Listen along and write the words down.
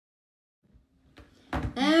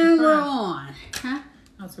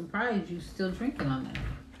surprised you still drinking on that.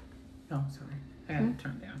 Oh, sorry. I had to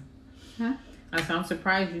turn down. Huh? I said, I'm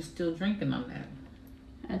surprised you still drinking on that.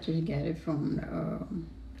 I just got it from the,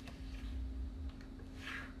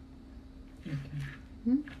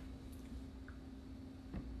 Okay.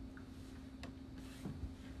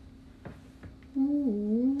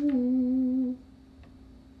 Ooh.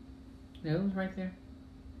 Yeah, it was right there.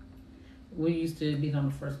 We're used to it being on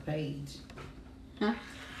the first page. Huh?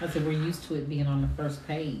 I said we're used to it being on the first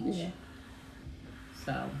page. Yeah.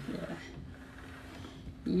 So.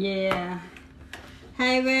 Yeah.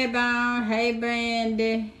 Hey, Redbone. Hey,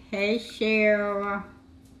 Brandy. Hey, Cheryl.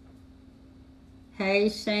 Hey,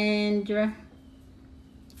 Sandra.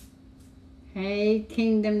 Hey,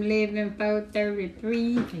 Kingdom Living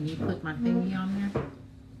 433. Can you put my thingy on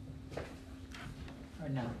there? Or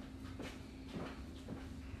no?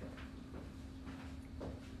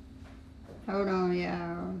 Hold on,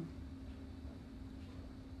 y'all.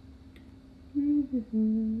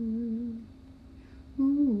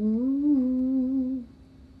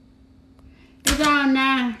 It's on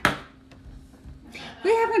now.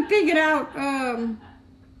 We haven't figured out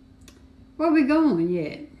where we going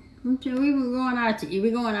yet. We were going out to eat.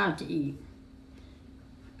 We're going out to eat.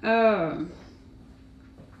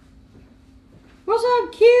 What's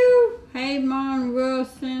up, Q? Hey, Mom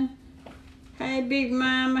Wilson. Hey, Big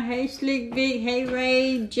Mama. Hey, Slick Vic. Hey,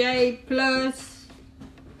 Ray J Plus.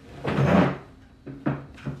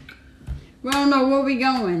 We don't know where we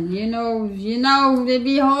going. You know, it'd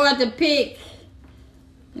be hard to pick.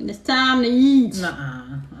 And it's time to eat.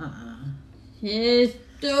 It's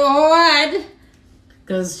too hard.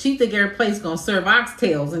 Because she think every place gonna serve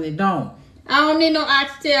oxtails and it don't. I don't need no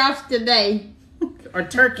oxtails today. Or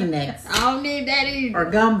turkey necks. I don't need that either. Or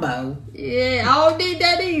gumbo. Yeah, I don't need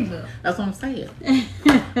that either. That's what I'm saying.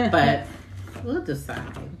 But we'll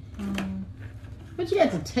decide. What you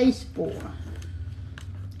got to taste for?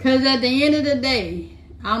 Because at the end of the day,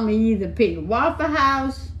 I'm going to either pick Waffle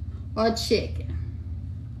House or chicken.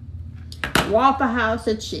 Waffle House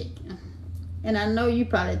or chicken. And I know you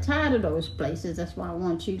probably tired of those places. That's why I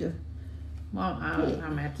want you to Well,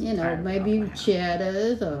 I'm actually you know, tired of maybe Waffle House.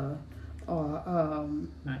 Cheddar's or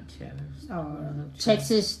Not Cheddar's.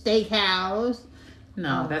 Texas Steakhouse.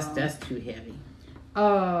 No, that's too heavy.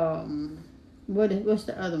 What's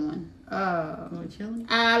the other one? More chili?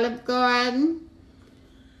 Olive Garden.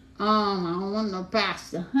 I don't want no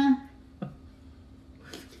pasta, huh?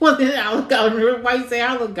 Well, then Olive Garden. Why you say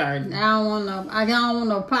Olive Garden? I don't want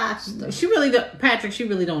no pasta. She really don't, Patrick. She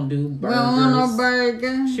really don't do burgers. We don't want no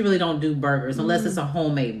burger. She really don't do burgers unless it's a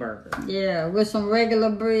homemade burger. Yeah, with some regular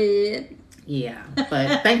bread. Yeah,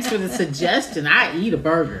 but thanks for the suggestion. I eat a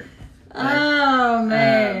burger. Oh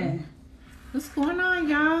man, What's going on,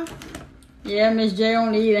 y'all? yeah, Miss J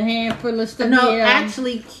only eat a handful of stuff. No, yeah.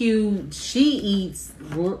 actually, Q, she eats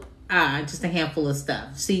just a handful of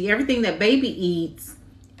stuff. See, everything that baby eats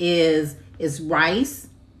is rice,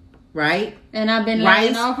 right? And I've been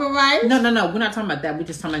laying off of rice. No. We're not talking about that. We're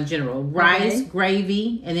just talking about in general. Rice,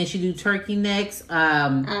 gravy, and then she do turkey necks,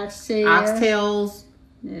 oxtails,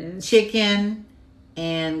 yes, chicken,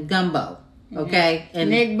 and gumbo. Okay, and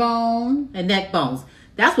neck bone and neck bones.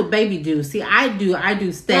 That's what baby do. See, I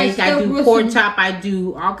do steak, I I do pork chop, I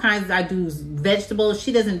do all kinds. I do vegetables.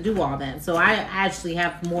 She doesn't do all that, so I actually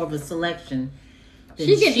have more of a selection.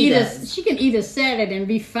 She can eat a salad and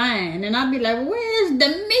be fine, and I'll be like, "Where's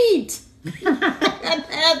the meat?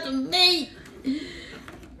 Have the meat."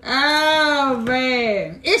 Oh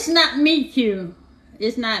man, it's not me, Q.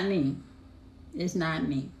 It's not me. It's not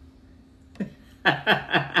me.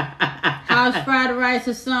 House fried rice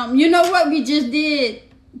or something. You know what? We just did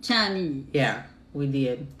Chinese. Yeah, we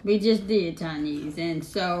did. We just did Chinese, and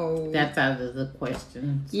so that's out of the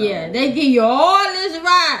question. So. Yeah, they give you all this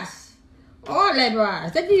rice, all that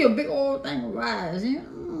rice. They give you a big old thing of rice,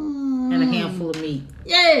 and a handful of meat.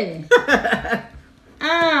 Yeah.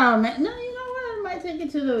 Oh man, no, you know what? I might take it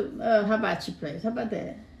to the hibachi place. How about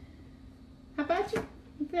that? Hibachi?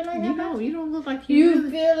 You feel like hibachi? You don't look like you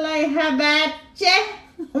feel like hibachi?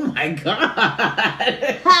 Oh my God.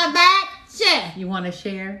 Hibachi. You want to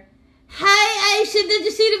share? Hey, Aisha, did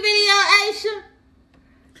you see the video,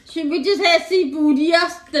 Aisha? We just had seafood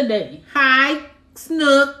yesterday. Hi,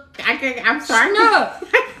 Snook. I'm sorry. Snook.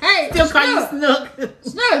 Hey, still call you Snook.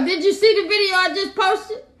 Snook, did you see the video I just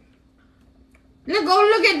posted? Go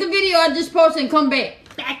look at the video I just posted and come back.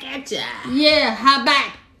 Back at ya. Yeah,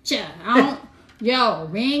 hibachi. Yo,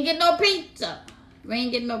 we ain't get no pizza.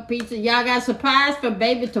 Y'all got a surprise for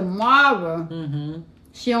baby tomorrow. Mm-hmm.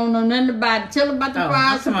 She don't know nothing about it. Tell her about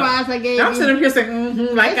the surprise I gave you. I'm sitting up here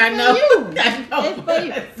saying, like it's I know. It's for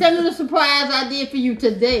you. Tell her the surprise I did for you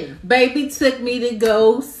today. Baby took me to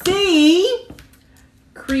go see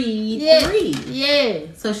Creed 3. Yeah.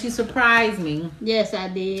 So she surprised me. Yes, I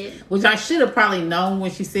did. Which I should have probably known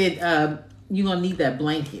when she said, you're going to need that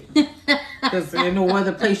blanket. Because there's no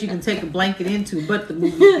other place you can take a blanket into but the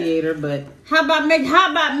movie theater. But How about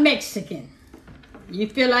Mexican? You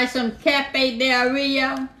feel like some Cafe Del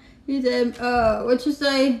Rio? You said, what you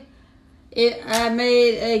say? I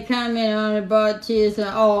made a comment on it, but tears.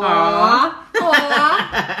 Aww.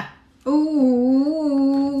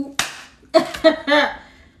 Ooh.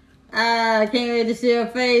 I can't wait to see her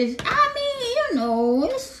face. I mean,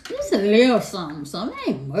 it's a little something. It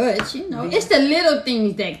ain't much, It's the little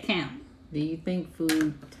things that count. Do you think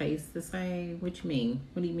food tastes the same? What you mean?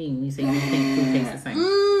 What do you mean when you say you think food tastes the same?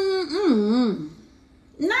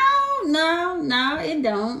 No, it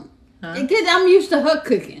don't. Because I'm used to her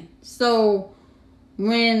cooking. So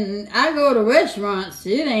when I go to restaurants,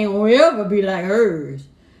 it ain't gonna ever be like hers.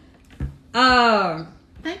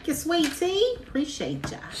 Thank you, sweetie. Appreciate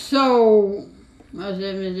ya. So I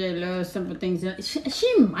said, Miss J loves simple things.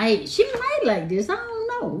 She might like this. I don't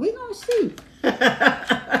know. We gonna see.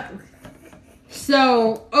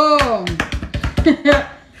 So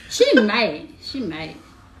she might.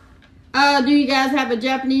 Do you guys have a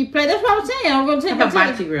Japanese plate? That's what I'm saying. I'm gonna take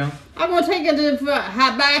hibachi grill. I'm gonna take it to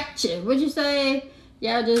hibachi. What'd you say?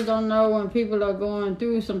 Y'all just don't know when people are going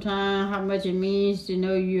through sometimes how much it means to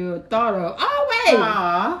know you're thought of. Always.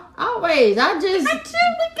 Aww. Always. I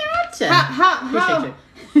gotcha. How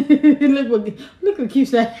look what Q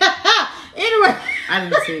said. Anyway. I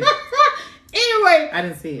didn't see it. Anyway. I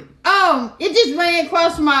didn't see it. It just ran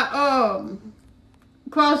across my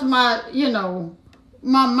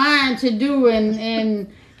my mind to do and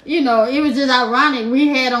it was just ironic. We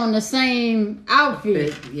had on the same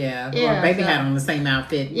outfit. Yeah. Well, baby had on the same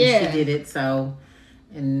outfit. Yeah. She did it. So,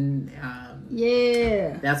 and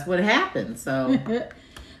yeah, that's what happened. So, what's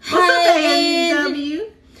hey, up, AEW?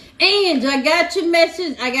 And I got your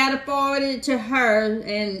message. I gotta forward it to her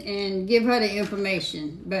and give her the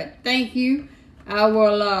information. But thank you. I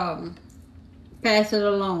will pass it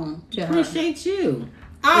along to her. Appreciate you.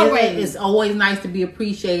 Always. It's always nice to be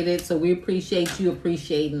appreciated, so we appreciate you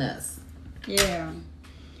appreciating us. Yeah.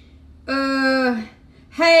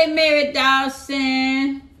 Hey, Mary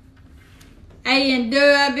Dawson.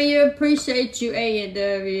 A&W, appreciate you,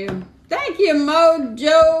 A&W. Thank you, Mo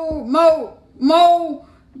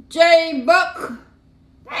J Buck.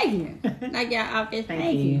 Thank you. Like your outfit.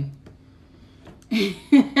 Thank you.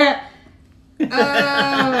 We're going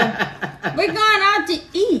out to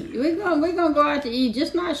eat. We're gonna go out to eat.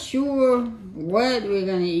 Just not sure what we're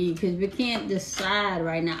gonna eat because we can't decide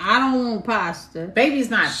right now. I don't want pasta.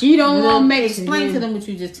 Baby's not. She don't want Mexican. Explain to them what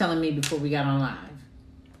you just telling me before we got on live.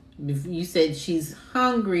 You said she's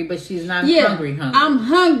hungry, but she's not hungry. I'm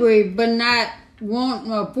hungry, but not want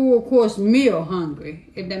a full course meal hungry.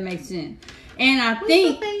 If that makes sense. And I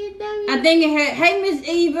think it had. Hey, Miss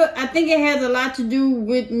Eva, I think it has a lot to do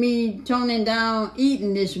with me toning down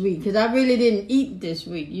eating this week because I really didn't eat this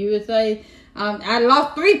week. You would say I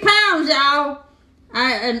lost 3 pounds, y'all.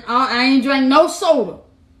 I ain't drank no soda.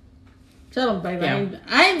 Tell them, baby, Yeah.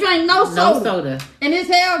 I ain't drank no soda. No soda. And it's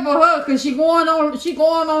hell for her because she going on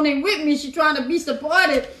it with me. She trying to be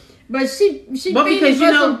supportive, but she beating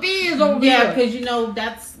for some fears over there. Yeah, because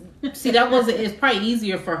that's. See, it's probably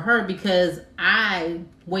easier for her because I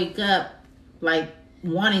wake up like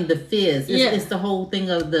wanting the fizz. It's the whole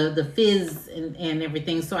thing of the fizz and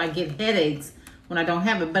everything. So I get headaches when I don't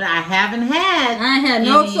have it. But I haven't had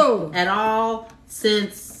no soda at all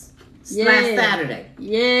since last Saturday.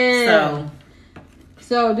 Yeah.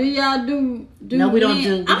 So do y'all do No, we don't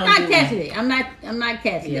do. I'm not Catholic. I'm not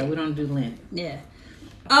Catholic. Yeah, we don't do Lent. Yeah.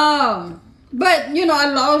 But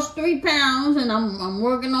I lost 3 pounds and I'm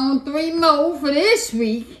working on 3 more for this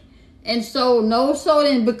week. And so no soda,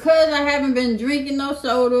 and because I haven't been drinking no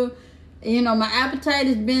soda, my appetite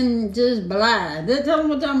has been just blah. Tell them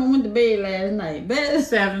what time I went to bed last night.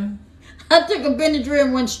 7. I took a Benadryl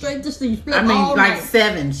and went straight to sleep. I mean, all like night.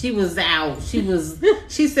 7. She was out. She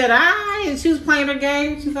said, and she was playing her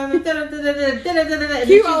game. She's like,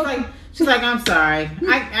 she's like, I'm sorry.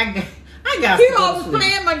 I got you always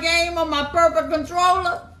playing my game on my purple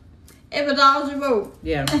controller. It was all she wrote.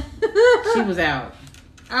 Yeah. She was out.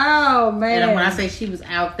 Oh, man. And when I say she was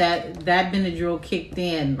out, that Benadryl kicked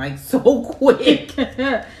in like so quick.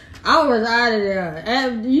 I was out of there.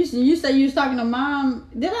 You say you was talking to Mom.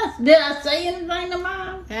 Did I say anything to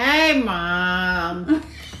Mom? Hey, Mom.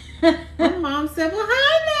 My mom said, well,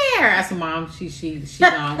 hi, there? I said, Mom, she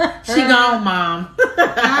gone. She gone, Mom.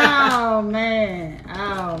 Oh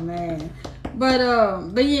man.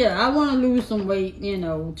 But yeah, I want to lose some weight,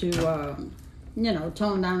 to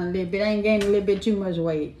tone down a little bit. I ain't gained a little bit too much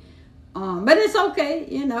weight. But it's okay,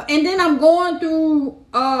 And then I'm going through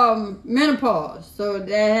menopause, so that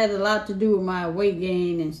has a lot to do with my weight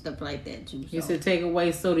gain and stuff like that too. So. You said take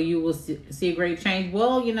away soda, you will see a great change.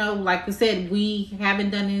 Well, like we said, we haven't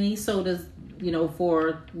done any sodas,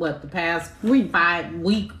 for the past 5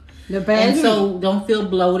 weeks. So don't feel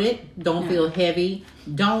bloated, don't feel heavy,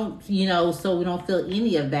 don't so we don't feel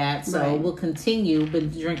any of that. So we'll continue,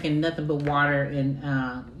 but drinking nothing but water and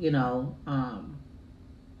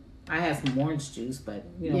I had some orange juice, but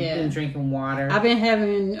been drinking water. I've been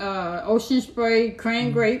having Ocean Spray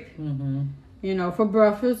cran grape, for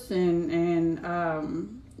breakfast,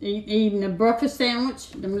 and eating a breakfast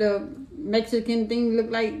sandwich. Them little Mexican thing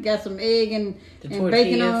look like got some egg and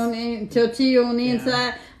bacon on and tortilla on the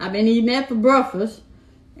inside. I've been eating that for breakfast,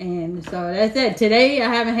 and so that's it. Today I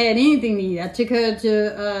haven't had anything to eat. I took her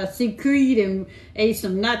to see Creed and ate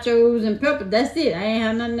some nachos and pepper. That's it. I ain't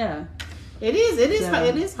had nothing else. It is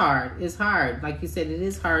hard. It's hard. Like you said, it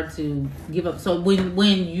is hard to give up. So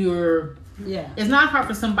when you're... Yeah. It's not hard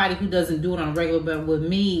for somebody who doesn't do it on a regular, but with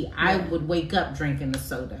me, I would wake up drinking the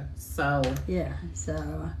soda. So... Yeah,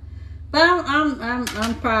 so... But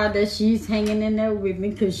I'm proud that she's hanging in there with me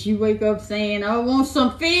because she wake up saying, I want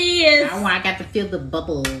some fizz. I got to feel the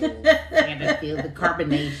bubble. I got to feel the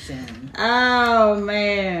carbonation. Oh,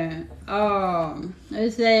 man. They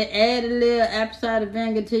say add a little apple cider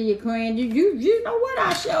vinegar to your cream. You know what?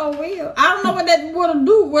 I sure will. I don't know what that will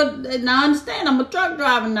do. Now, I understand I'm a truck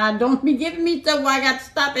driver now. Don't be giving me stuff where I got to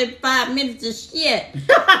stop every 5 minutes of shit.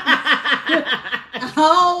 I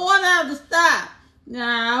don't want to have to stop.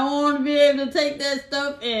 Nah, I want to be able to take that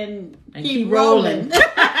stuff and keep rolling.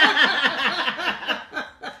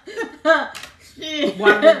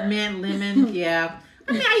 Water with mint, lemon, yeah.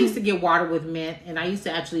 I used to get water with mint, and I used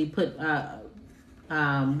to actually put lime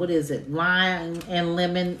and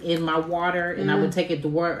lemon in my water, and I would take it to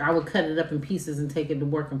work. I would cut it up in pieces and take it to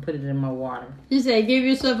work and put it in my water. You say give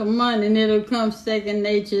yourself a month and it'll come second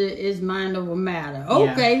nature is mind over matter.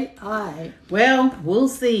 Okay, all right. Well, we'll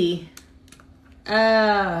see.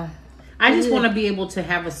 I just want to be able to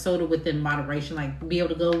have a soda within moderation, like be able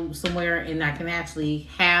to go somewhere and I can actually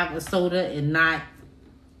have a soda and not,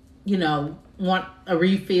 want a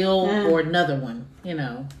refill or another one,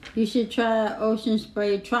 You should try Ocean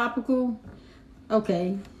Spray Tropical.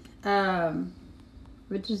 Okay.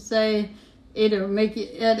 What you say? It'll make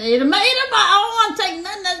it, it'll make it, I don't want to take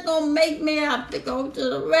nothing that's going to make me have to go to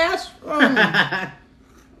the restroom.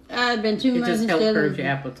 I've been 2 months. It just helps curb your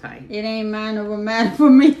appetite. It ain't mind over matter for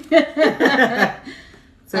me.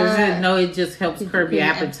 So it just helps curb your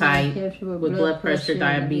appetite with blood pressure,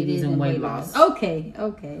 diabetes, and weight loss. Okay.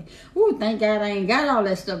 Ooh, thank God I ain't got all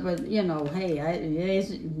that stuff, but hey,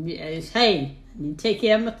 hey, you take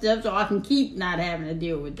care of myself so I can keep not having to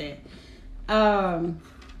deal with that.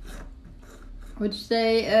 What'd you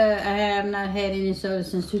say? I have not had any soda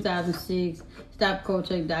since 2006. Stop cold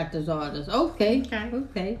take doctor's orders. Okay.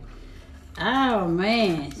 Oh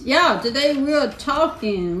man, y'all. Today we're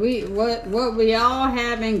talking. What we all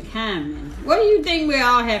have in common. What do you think we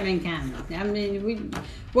all have in common? I mean,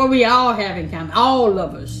 what we all have in common. All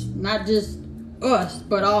of us, not just us,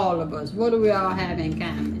 but all of us. What do we all have in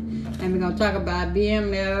common? And we're gonna talk about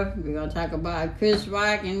BMF. We're gonna talk about Chris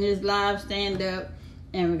Rock and his live stand up,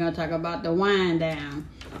 and we're gonna talk about the wind down.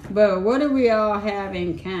 But what do we all have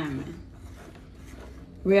in common?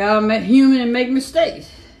 We all human and make mistakes.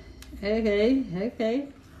 Okay.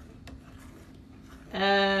 What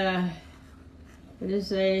did it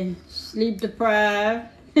say? Sleep deprived.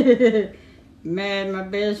 Mad my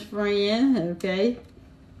best friend. Okay.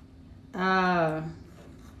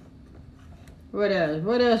 What else?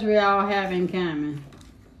 What else we all have in common?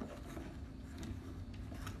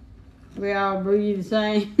 We all breathe the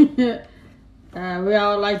same. We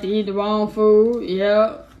all like to eat the wrong food.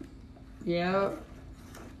 Yep.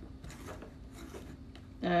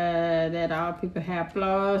 That all people have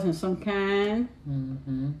flaws in some kind.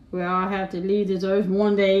 Mm-hmm. We all have to leave this earth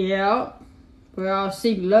one day out. We all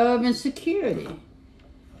seek love and security.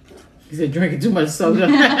 You said drinking too much soda.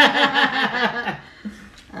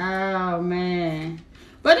 Oh man.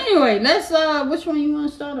 But anyway, let's which one you want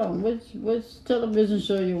to start on? Which television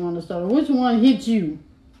show you want to start on? Which one hit you?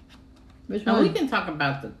 Which one? We can talk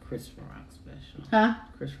about the Chris Rock special. Huh?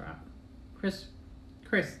 Chris Rock.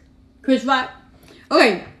 Chris Rock.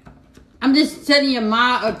 Okay, I'm just telling you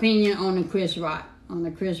my opinion on the Chris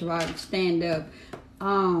Rock stand up.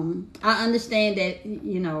 I understand that,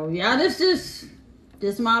 y'all, this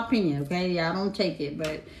is my opinion, okay? Y'all don't take it,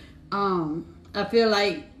 but I feel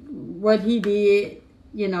like what he did,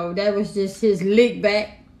 that was just his lick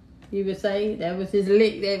back, you would say. That was his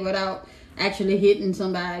lick that without actually hitting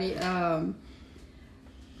somebody.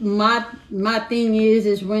 My thing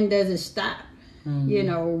is when does it stop?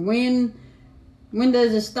 Mm-hmm. When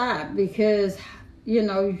does it stop? Because,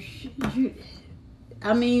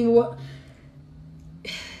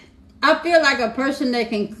 I feel like a person that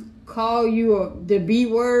can call you the B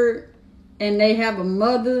word and they have a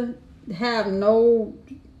mother have no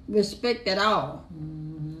respect at all.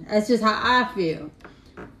 Mm-hmm. That's just how I feel.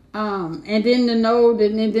 And then to know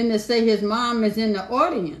that, and then to say his mom is in the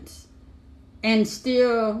audience and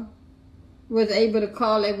still was able to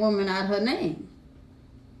call that woman out her name,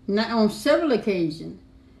 not on several occasions,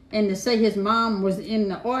 and to say his mom was in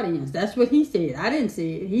the audience. That's what he said. I didn't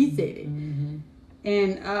say it. He said it. Mm-hmm.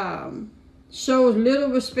 And shows little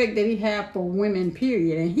respect that he had for women,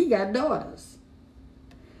 period. And he got daughters.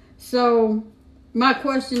 So my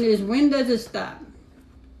question is, when does it stop?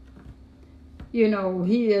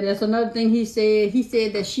 That's another thing he said. He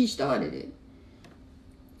said that she started it.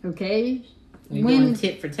 Okay? You're doing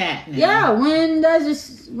tit for tat now. Yeah, when does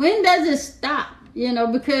it stop?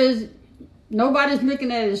 Because nobody's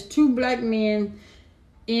looking at it as two black men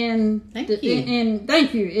thank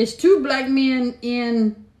you. It's two black men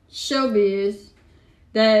in showbiz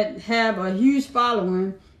that have a huge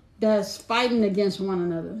following that's fighting against one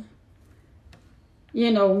another.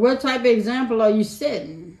 What type of example are you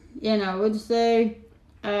setting? Would you say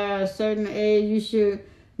a certain age you should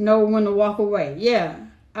know when to walk away? Yeah.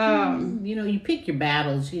 You pick your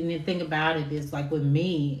battles. And the thing about it is, like with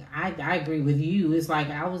me, I agree with you. It's like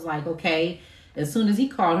I was like, okay. As soon as he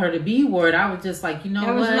called her the B word, I was just like, what?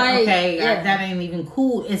 Like, okay, yeah. That ain't even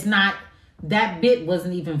cool. It's not. That bit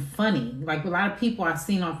wasn't even funny. Like a lot of people I've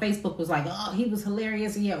seen on Facebook was like, oh, he was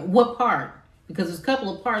hilarious. Yeah, what part? Because there's a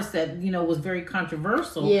couple of parts that, was very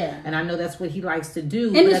controversial. Yeah. And I know that's what he likes to do.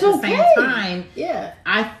 And but it's at the same time, yeah,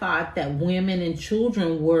 I thought that women and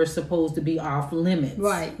children were supposed to be off limits.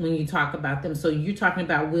 Right. When you talk about them. So you're talking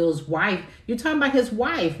about Will's wife. You're talking about his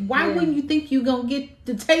wife. Why wouldn't you think you're going to get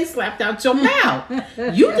the taste slapped out your mouth?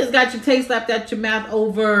 You just got your taste slapped out your mouth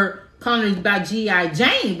over calling about G.I.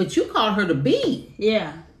 Jane, but you called her the B.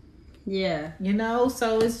 Yeah. Yeah.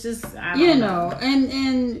 So it's just, I don't know.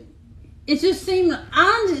 And it just seemed,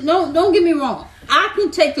 don't get me wrong. I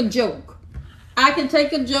can take a joke.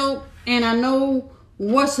 And I know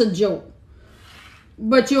what's a joke.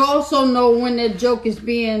 But you also know when that joke is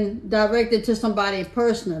being directed to somebody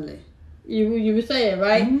personally. You would say it,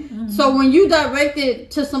 right? Mm-hmm. So when you direct it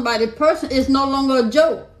to somebody personally, it's no longer a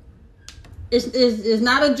joke. It's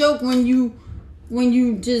not a joke when you're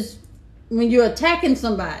attacking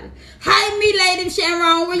somebody. Hi, me, Lady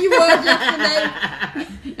Sharon, where you was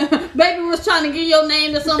yesterday? Baby was trying to give your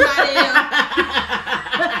name to somebody else.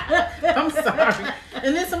 I'm sorry.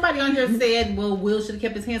 And then somebody on here said, well, Will should have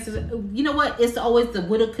kept his hands. You know what? It's always the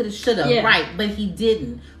woulda, coulda, shoulda. Yeah. Right. But he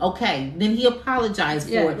didn't. Okay. Then he apologized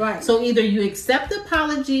for it. Right. So either you accept the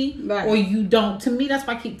apology or you don't. To me, that's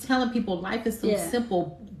why I keep telling people life is so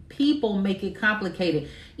simple. People make it complicated.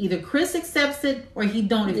 Either Chris accepts it or he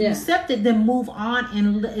don't. If you accept it, then move on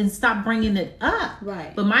and stop bringing it up.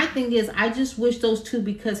 Right. But my thing is, I just wish those two,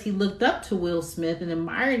 because he looked up to Will Smith and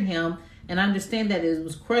admired him, and understand that it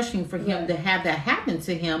was crushing for him to have that happen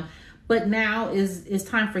to him. But now it's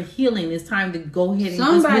time for healing. It's time to go ahead and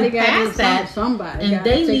somebody just move past that. Somebody and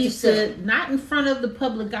they need to, not in front of the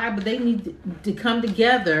public eye, but they need to come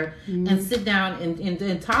together and sit down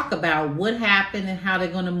and talk about what happened and how they're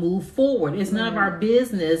going to move forward. It's none of our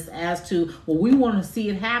business as to, well, we want to see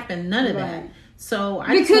it happen. None of that. So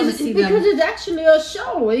I just want to see them. Because it's actually a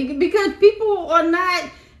show. Because people are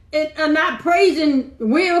not praising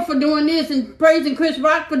Will for doing this and praising Chris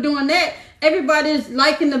Rock for doing that. Everybody's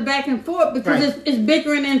liking the back and forth because it's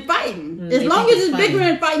bickering and fighting. As long as it's bickering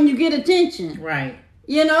and fighting, you get attention. Right.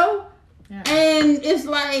 Yeah. And it's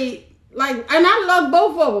like, and I love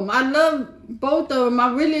both of them. I love both of them. I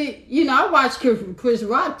really, I watched Chris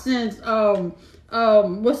Rock since,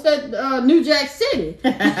 what's that, New Jack City. You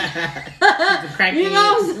know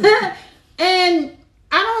what I'm saying? And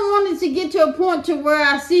I don't want it to get to a point to where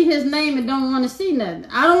I see his name and don't want to see nothing.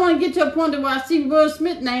 I don't want to get to a point to where I see Will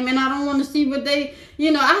Smith's name and I don't want to see what they,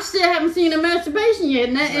 I still haven't seen Emancipation yet.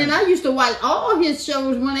 And I used to watch all his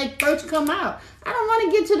shows when they first come out. I don't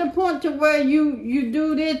want to get to the point to where you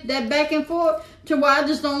do that back and forth to where I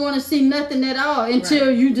just don't want to see nothing at all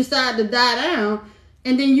until you decide to die down.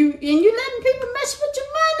 And then you letting people mess with your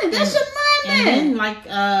money. That's your money. And then,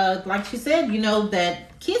 like she said,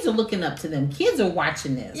 that kids are looking up to them. Kids are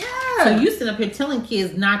watching this. Yeah. So you sit up here telling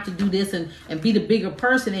kids not to do this and be the bigger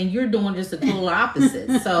person, and you're doing just the total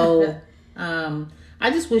opposite. So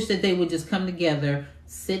I just wish that they would just come together,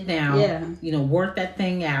 sit down, work that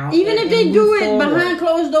thing out. Even if they do it behind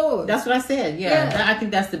closed doors. That's what I said. Yeah. I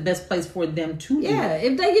think that's the best place for them to do. Yeah,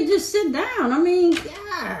 if they could just sit down. I mean,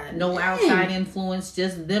 God. No outside influence,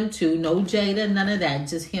 just them two. No Jada, none of that.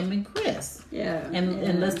 Just him and Chris. Yeah.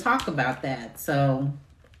 And let's talk about that. So.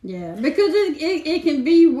 Yeah, because it can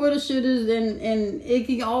be woulda, shouldas, and it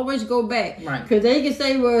can always go back. Right. Because they can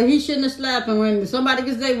say, well, he shouldn't have slapped him. When somebody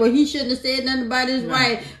can say, well, he shouldn't have said nothing about his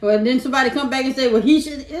wife. Or then somebody come back and say, well, he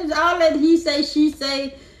should. It's all that he say, she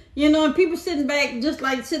say. And people sitting back, just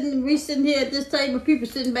like we sitting here at this table, people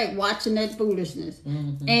sitting back watching that foolishness.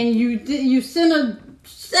 Mm-hmm. And you set us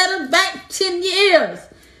back 10 years.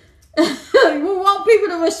 We want people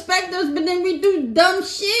to respect us, but then we do dumb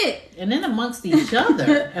shit. And then amongst each other.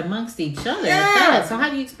 Yeah. So how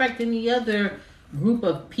do you expect any other group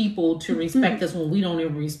of people to respect us when we don't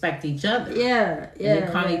even respect each other? Yeah. And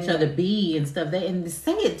they call each other B and stuff. And they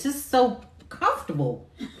say it just so comfortable,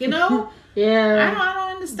 Yeah. I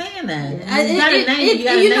don't understand that. You got a name.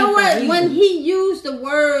 You know what? When he used the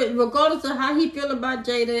word, regardless of how he feel about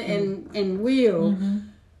Jada and Will,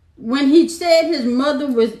 when he said his mother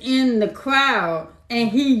was in the crowd and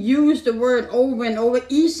he used the word over and over,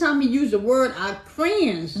 each time he used the word, I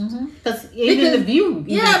cringed. Because even the View.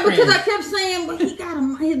 Because I kept saying, well, he got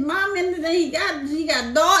his mom in there. He got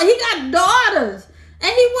daughters,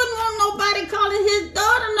 and he wouldn't want nobody calling his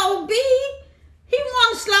daughter no B. He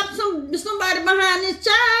want to slap somebody behind his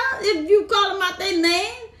child if you call them out their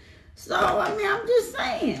name. So I'm just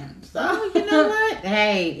saying. So you know what?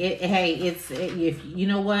 If you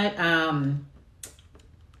know what?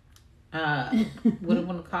 What do I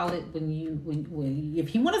want to call it? When if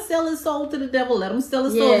he want to sell his soul to the devil, let him sell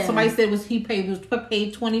his soul. Somebody said was paid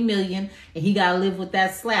 $20 million and he got to live with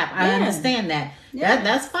that slap. I understand that.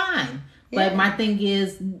 That's fine. But my thing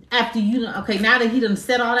is, after now that he done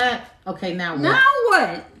said all that, now what? Now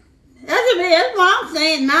what? That's what I'm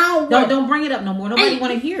saying. Now what? Don't bring it up no more. Nobody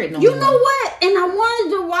want to hear it no more. You know what? And I wanted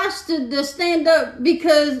to watch the stand up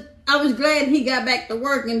because I was glad he got back to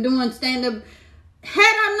work and doing stand up. Had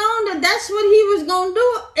I known that that's what he was gonna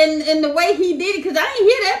do, and the way he did it, because I didn't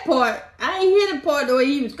hear that part. I didn't hear the part where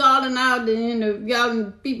he was calling out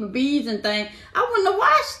y'all people bees and things. I wouldn't have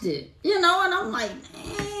watched it, and I'm like,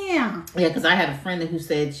 damn. Yeah, because I had a friend she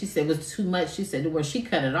said it was too much. She said, well, she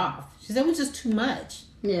cut it off. She said it was just too much.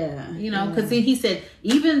 Yeah. Because he said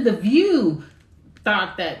even the View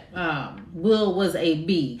thought that Will was a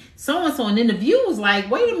B. So-and-so. And then the View was like,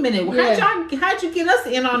 wait a minute. How'd you get us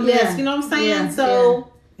in on this? You know what I'm saying? Yeah.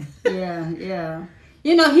 So. Yeah.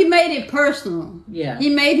 He made it personal. Yeah.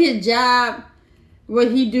 He made his job,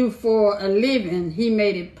 what he do for a living, he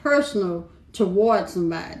made it personal towards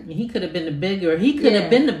somebody. He could have been been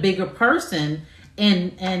the bigger person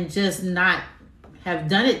and just not have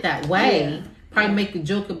done it that way. Yeah. Probably make a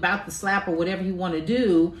joke about the slap or whatever he want to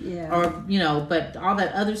do, or but all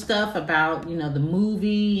that other stuff about the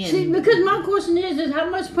movie. And see, because my question is how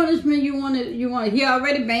much punishment you want? He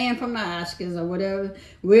already banned from the Oscars or whatever.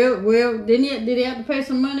 Will did he have to pay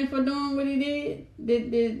some money for doing what he did?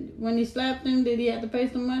 Did when he slapped him, did he have to pay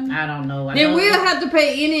some money? I don't know. Then Will have to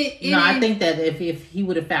pay any. No, I think that if he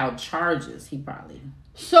would have filed charges, he probably.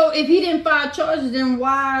 So if he didn't file charges, then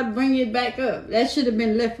why bring it back up? That should have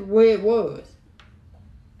been left where it was.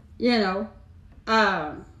 I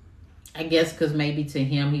guess because maybe to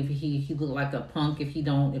him he looked like a punk if he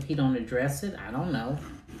don't address it. I don't know.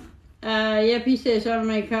 Yep, he said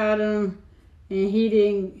Charlamagne called him and he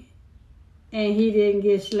didn't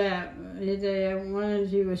get slapped. He said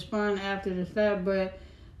wanted to respond after the slap, but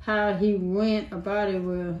how he went about it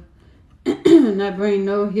will not bring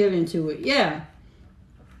no healing to it. Yeah.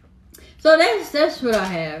 So that's what I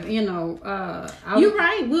have, You're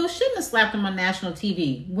right. Will shouldn't have slapped him on national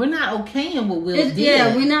TV. We're not okaying what Will did.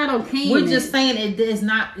 Yeah, we're not okaying. We're just saying it's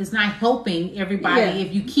not helping everybody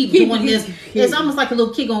if you keep doing this. It's almost like a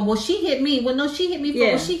little kid going, well, she hit me. Well, no, she hit me.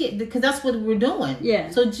 Well, she hit, because that's what we're doing.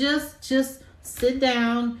 Yeah. So just sit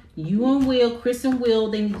down. You and Will, Chris and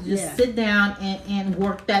Will, they need to just sit down and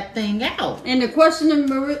work that thing out. And the question of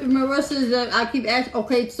Marissa is that I keep asking,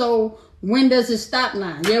 okay, so when does it stop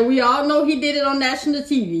now? Yeah, we all know he did it on national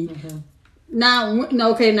TV. Mm-hmm.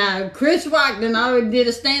 Now Chris Rock then already did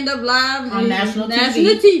a stand-up live on national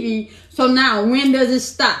TV. So now when does it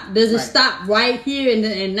stop? Does it stop right here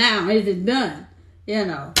and now? Is it done?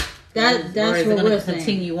 That's what we're saying.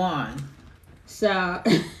 Continue on. So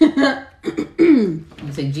You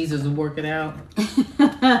say Jesus is working out?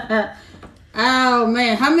 Oh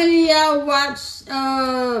man, how many of y'all watched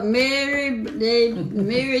Mary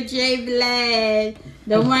J. Blige,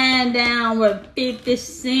 The Wind Down with 50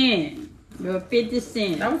 Cent? With 50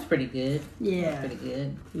 Cent. That was pretty good. Yeah. That was pretty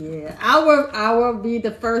good. Yeah. I will be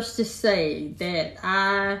the first to say that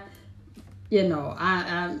I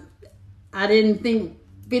didn't think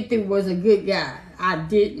 50 was a good guy. I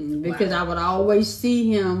didn't, because I would always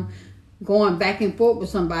see him going back and forth with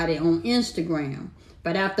somebody on Instagram.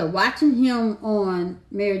 But after watching him on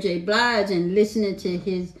Mary J. Blige and listening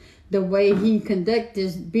to the way he conducts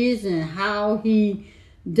his business, how he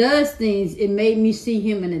does things, it made me see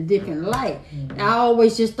him in a different light. Mm-hmm. I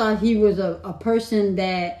always just thought he was a person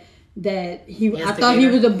that I thought he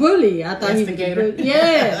was a bully. I thought he was a bully.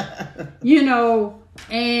 Yeah.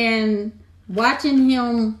 And watching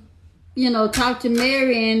him, talk to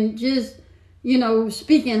Mary and just,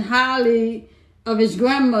 speaking highly of his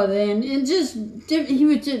grandmother and just he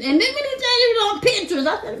was just, and then when he said he was on Pinterest,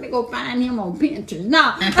 I said, let me go find him on Pinterest.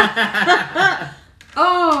 No.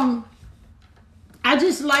 I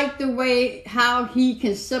just like the way how he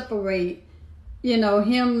can separate,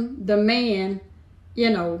 him, the man, you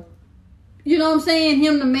know what I'm saying?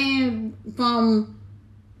 Him, the man, from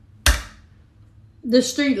the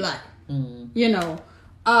street life. Mm-hmm.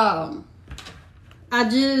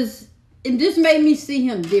 It just made me see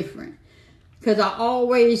him different. Because I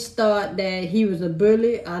always thought that he was a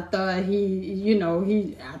bully. I thought I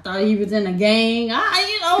thought he was in a gang.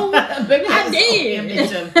 I did.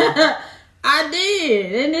 I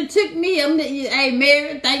did. And it took me, hey,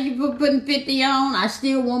 Mary, thank you for putting 50 on. I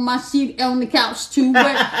still want my seat on the couch too.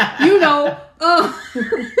 But,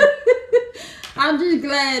 I'm just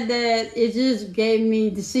glad that it just gave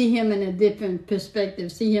me to see him in a different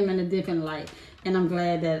perspective, see him in a different light. And I'm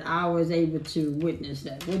glad that I was able to witness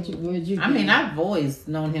that. What'd you think? I mean, I've always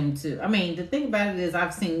known him too. I mean, the thing about it is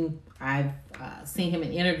I've seen him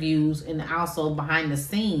in interviews and also behind the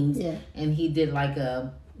scenes. Yeah. And he did like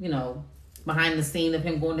a, behind the scene of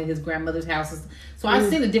him going to his grandmother's houses. So I've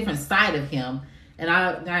seen a different side of him. And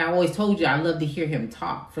I always told you I love to hear him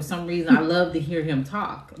talk. For some reason, I love to hear him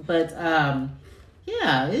talk. But,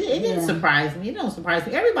 it didn't surprise me. It don't surprise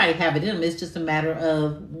me. Everybody have it in them. It's just a matter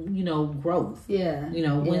of, growth. Yeah.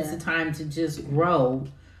 When's the time to just grow?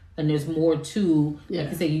 And there's more to, like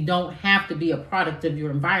I said, you don't have to be a product of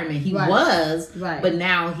your environment. He was, but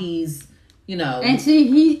now he's, And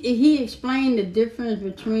see, he explained the difference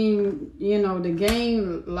between, the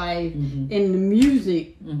gang life and the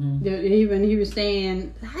music. Mm-hmm. When he was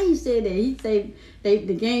saying, how you say that? He said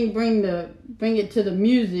the gang bring it to the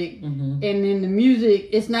music, and then the music,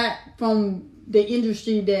 it's not from the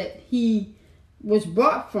industry that he was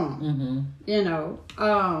brought from.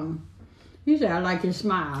 Mm-hmm. He said, I like your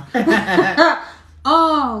smile.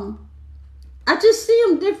 I just see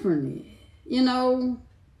him differently,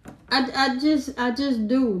 I just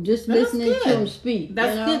do. Just listening to him speak.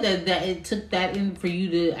 That's good that it took that in for you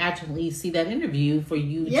to actually see that interview for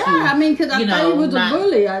you. Yeah, I mean, because I thought he was a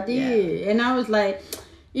bully. I did, and I was like,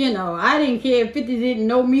 I didn't care if 50 didn't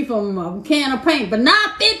know me from a can of paint, but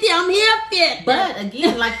not 50. I'm here 50. But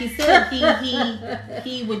again, like he said,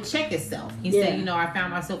 he would check himself. He said, I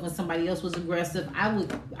found myself when somebody else was aggressive,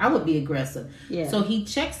 I would be aggressive. Yeah. So he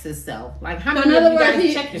checks himself. Like how many of you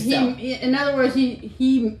guys check yourself? In other words,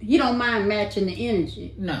 he don't mind matching the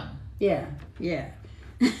energy. No. Yeah.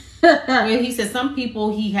 Well, he said some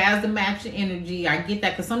people he has the match energy. I get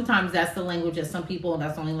that because sometimes that's the language that some people, and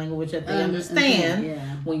that's the only language that they understand. Yeah.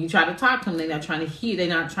 When you try to talk to them, they're not trying to hear. They're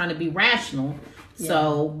not trying to be rational. Yeah.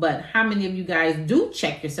 So, but how many of you guys do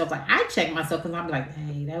check yourself? Like I check myself because I'll be like,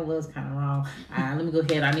 hey, that was kind of wrong. Let me go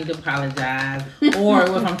ahead. I need to apologize. Or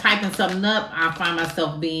if I'm typing something up, I find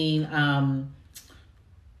myself being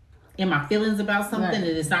in my feelings about something and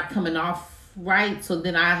it's not coming off right, so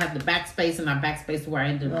then I have the backspace and I backspace where I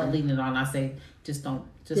end up deleting it all. And I say, just don't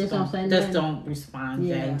respond,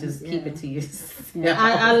 Jay. Just keep it to yourself. Yeah.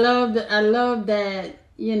 I love that.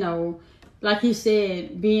 Like he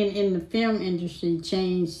said, being in the film industry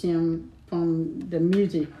changed him from the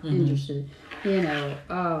music industry.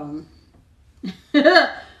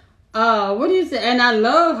 What do you say? And I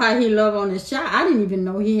love how he loved on his child. I didn't even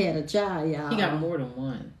know he had a child, y'all. He got more than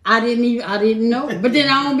one. I didn't know. But then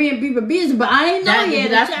I don't be in people business. But I didn't know he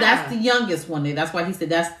had a child. That's the youngest one. That's why he said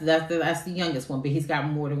that's the youngest one. But he's got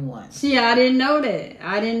more than one. See, I didn't know that.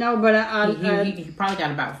 I didn't know. But he probably got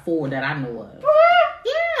about 4 that I know of. What?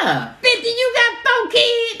 Yeah. 50, you got 4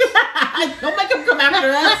 kids. Don't make him come after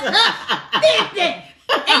us. 50,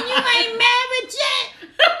 and you ain't married yet.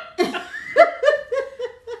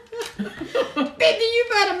 50, you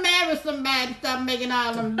better marry somebody. Stop making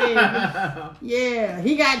all them babies. Yeah,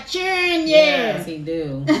 he got children. Yeah. Yes, he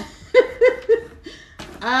do.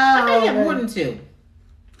 I thought he had more than 2.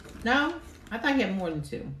 No? I thought he had more than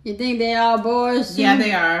 2. You think they all boys too? Yeah,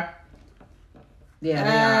 they are. Yeah,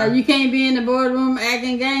 they are. You can't be in the boardroom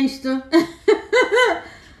acting gangster.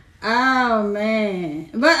 Oh,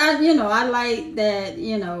 man. But, I like that,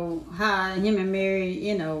 how him and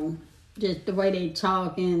Mary, just the way they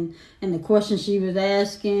talk and the questions she was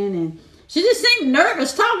asking. And she just seemed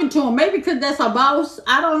nervous talking to him. Maybe because that's her boss.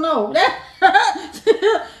 I don't know.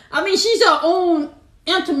 I mean, she's her own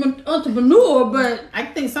entrepreneur, but I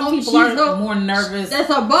think some people are more nervous. That's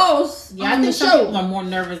her boss. Yeah, I think some people are more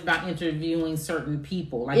nervous about interviewing certain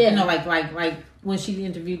people. Like like when she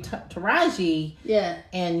interviewed Taraji. Yeah.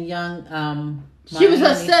 And young she was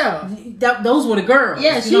herself. Those were the girls.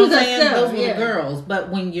 Yeah, she was herself. Those were the girls. But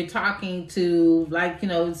when you're talking to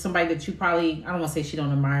somebody that you probably, I don't want to say she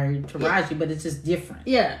don't admire Taraji, but it's just different.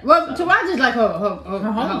 Yeah. Well, Taraji's like her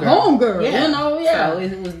homegirl. Yeah. Yeah. So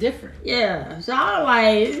it was different. Yeah. So I was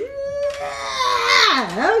like,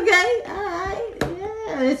 okay, all right.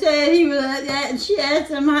 Yeah. It said he was. She asked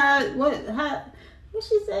him what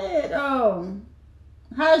she said.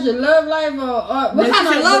 How's your love life? What kind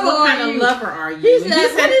of lover are you? He said,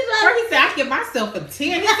 I give myself a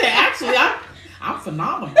 10. He said, actually, I'm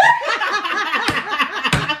phenomenal.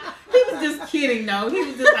 He was just kidding, though. He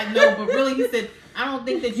was just like, no, but really, he said, I don't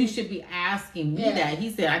think that you should be asking me that.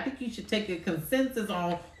 He said, I think you should take a consensus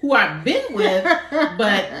on who I've been with.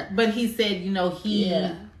 But he said, he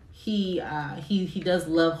does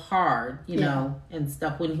love hard, and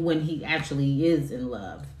stuff when he actually is in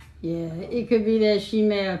love. Yeah, it could be that she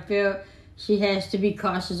may have felt she has to be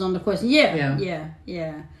cautious on the question. Yeah.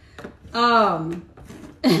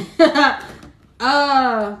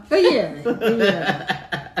 But yeah.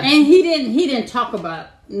 And he didn't talk about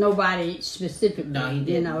nobody specifically. No, he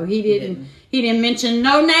didn't. He didn't mention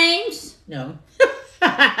no names. No. He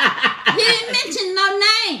didn't mention no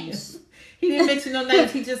names. He didn't mention no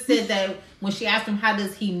names. He just said that when she asked him how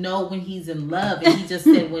does he know when he's in love, and he just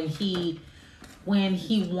said when he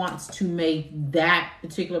wants to make that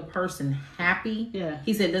particular person happy. Yeah.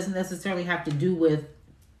 He said it doesn't necessarily have to do with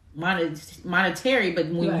monetary, but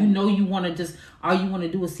when you want to just, all you want to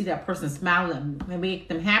do is see that person smile and make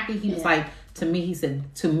them happy. He was like, to me,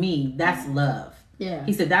 that's love. Yeah.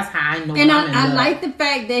 He said, that's how I know. And I like the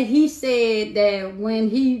fact that he said that when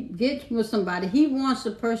he gets with somebody, he wants the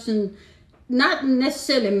person not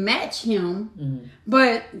necessarily match him,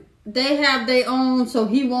 but they have their own, so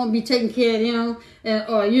he won't be taking care of them,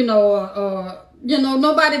 or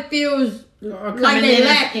nobody feels like they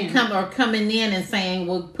lacking. Coming in and saying,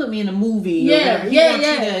 "Well, put me in a movie." We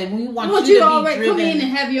want you to already come in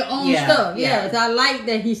and have your own stuff. Yes, I like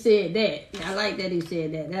that he said that. I like that he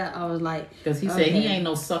said that. I was like, because he said he ain't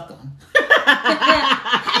no sucker. Hey,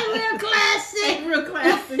 real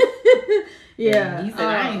classic. Yeah. He said,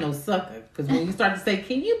 I ain't no sucker. Because when you start to say,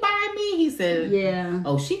 can you buy me? He said,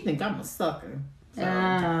 oh, she think I'm a sucker. So,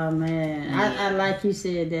 oh, man. I like he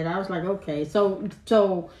said that. I was like, okay. So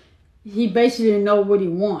he basically know what he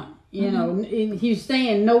want. You know, he's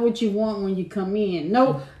saying know what you want when you come in.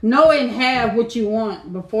 Know and have what you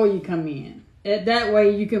want before you come in. That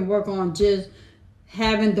way you can work on just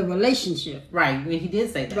having the relationship. Right. He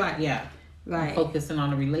did say that. Right. Yeah. Right. Focusing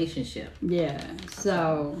on the relationship. Yeah.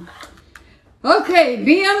 So... Okay,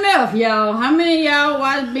 BMF, y'all. How many of y'all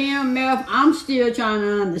watch BMF? I'm still trying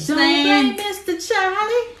to understand. Don't blame Mr.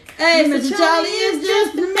 Charlie. Hey, Mr. Charlie is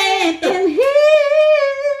just a man, and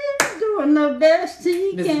he's doing the best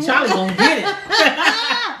he can. Mr. Charlie gonna get it.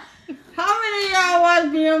 How many of y'all watch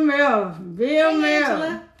BMF?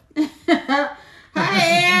 BMF.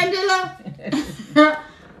 Hi, Angela.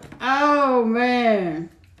 Oh, man.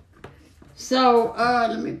 So,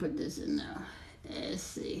 let me put this in there. Let's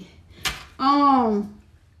see.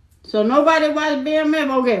 So nobody watch BMF?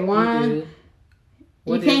 Okay, one.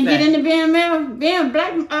 You can't get into BMF?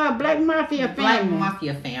 Black Mafia Family. Black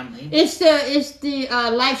Mafia Family. It's the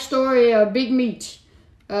life story of Big Meech,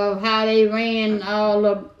 of how they ran all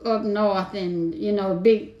up north, and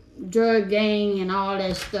big drug gang and all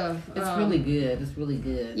that stuff. It's really good. It's really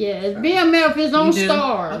good. Yeah, BMF is on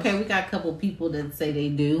Stars. Okay, we got a couple people that say they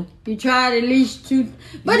do. You tried at least 2,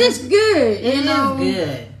 but it's good. It is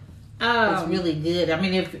good. It's really good. I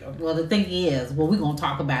mean, the thing is, we're going to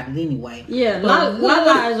talk about it anyway. Yeah,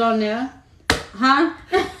 Lala is on there. Huh?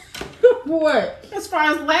 What? As far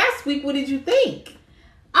as last week, what did you think?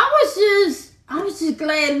 I I was just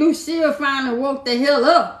glad Lucille finally woke the hell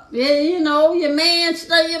up. Yeah, you know, your man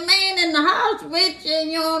in the house with you and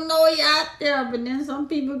you don't know he out there. But then some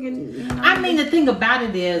people can, you know. I mean, the thing about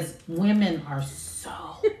it is women are so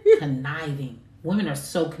conniving. Women are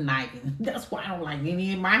so conniving. That's why I don't like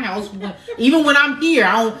any in my house. Even when I'm here,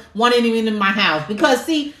 I don't want anyone in my house. Because,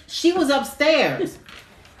 see, she was upstairs.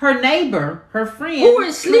 Her neighbor, her friend. Who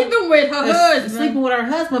was sleeping with her husband. Sleeping with her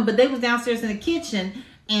husband, but they was downstairs in the kitchen.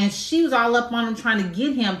 And she was all up on him trying to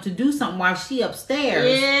get him to do something while she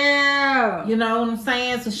upstairs. Yeah. You know what I'm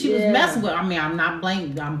saying? So she was messing with, I mean, I'm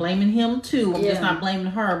blaming him too. I'm just not blaming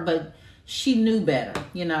her, but she knew better,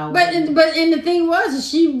 you know. But the thing was,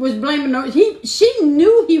 she was blaming her. She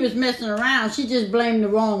knew he was messing around. She just blamed the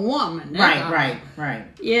wrong woman. Right.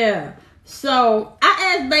 Yeah. So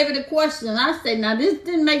I asked baby the question. I said, now this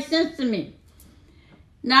didn't make sense to me.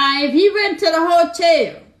 Now, if he went to the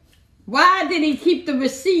hotel, why did he keep the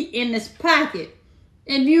receipt in his pocket?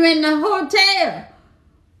 If you in the hotel,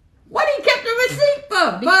 what he kept the receipt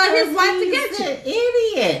for? For his wife to get you.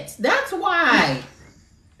 Idiot. That's why.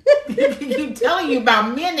 Keep telling you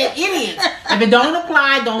about men that idiots. If it don't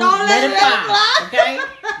apply, don't let it fly. Okay?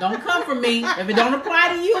 Don't come for me. If it don't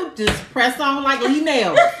apply to you, just press on like Lee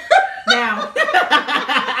Nails. Now,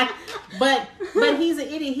 but he's an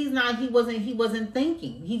idiot. He wasn't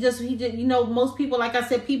thinking. He just, you know, most people, like I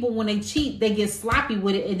said, people when they cheat, they get sloppy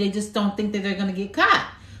with it and they just don't think that they're going to get caught.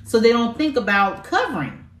 So they don't think about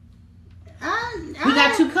covering. He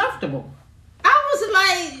got too comfortable. I was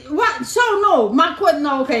like, what? So no, my question,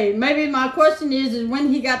 okay, maybe my question is when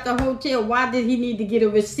he got the hotel, why did he need to get a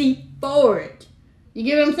receipt for it? You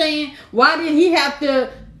get what I'm saying? Why did he have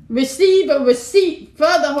to receive a receipt for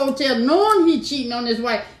the hotel knowing he cheating on his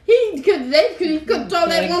wife? He could have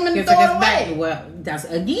told that woman to throw it away. Well, that's,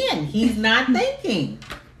 again, he's not thinking.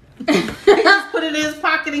 He just put it in his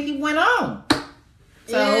pocket and he went on.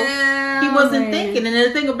 So he wasn't thinking. And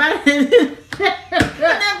the thing about it,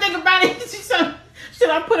 she said, should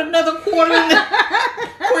I put another quarter in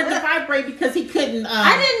for it to vibrate because he couldn't.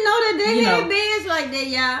 I didn't know that they had beds like that,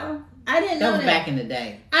 y'all. I didn't know that. Was back in the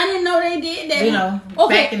day. I didn't know they did that. You know,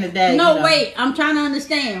 back in the day. No, wait. I'm trying to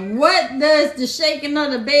understand. What does the shaking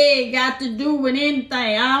of the bed got to do with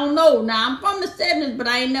anything? I don't know. Now, I'm from the 70s, but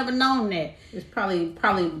I ain't never known that. It's probably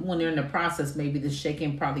when they're in the process, maybe the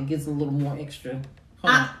shaking probably gives a little more extra.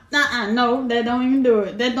 No, that don't even do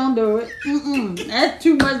it. That don't do it. That's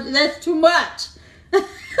too much. That's too much.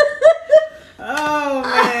 Oh,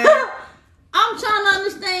 man. I'm trying to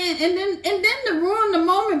understand, and then to ruin the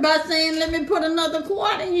moment by saying, "Let me put another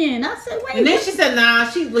quarter in." I said, "Wait." And then she said, "Nah."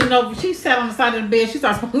 She sat on the side of the bed. She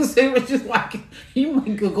started smoking cigarettes, just like you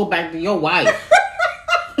might go back to your wife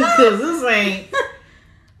because this ain't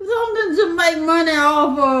something to make money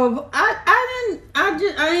off of.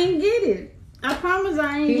 I ain't get it. I promise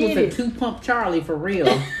I ain't get it. He was a 2-pump Charlie for real.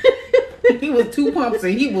 He was 2 pumps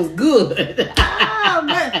and he was good.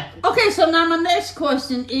 Okay, so now my next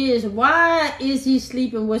question is, why is he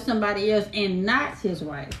sleeping with somebody else and not his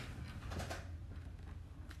wife?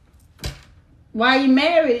 Why he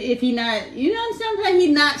married if he not, you know, sometimes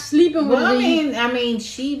he's not sleeping with I mean,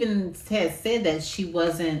 she even had said that she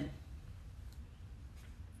wasn't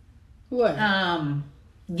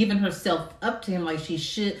giving herself up to him like she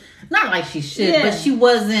should. Not like she should, but she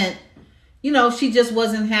wasn't, you know, she just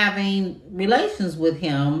wasn't having relations with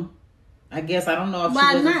him. I guess I don't know if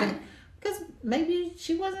why she wasn't. Not? Because maybe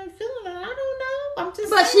she wasn't feeling it. I don't know. I'm just.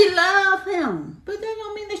 But saying. she loved him. But that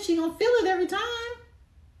don't mean that she gonna feel it every time.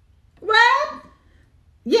 What?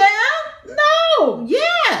 Yeah. No.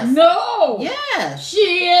 Yes. No. Yes.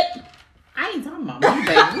 Shit. I ain't talking about me,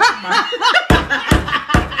 baby.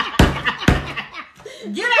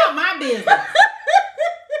 Get out my business.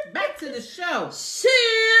 Back to the show. Shit.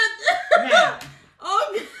 Now.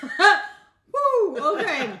 Okay. Woo.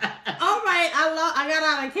 Okay. All right. I got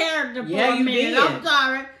out of character for a minute. Did. I'm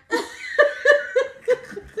sorry.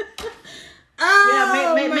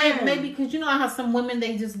 Maybe because you know how some women,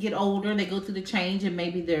 they just get older, they go through the change, and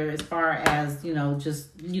maybe they're, as far as, you know, just,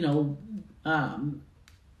 you know,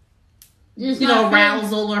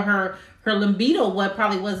 arousal or her libido, what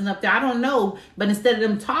probably wasn't up there. I don't know. But instead of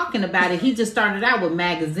them talking about it, he just started out with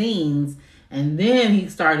magazines, and then he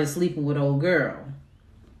started sleeping with old girl.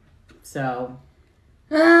 So.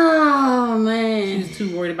 Oh, man. She's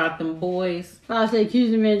too worried about them boys. I say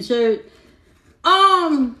accuse him in church. I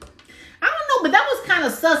don't know, but that was kind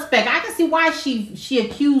of suspect. I can see why she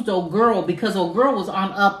accused old girl, because old girl was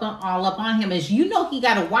all up on him. As you know, he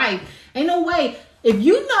got a wife. Ain't no way. If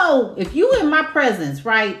you in my presence,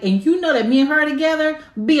 right, and you know that me and her together,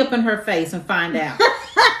 be up in her face and find out.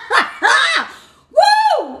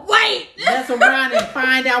 Woo! Wait. That's around and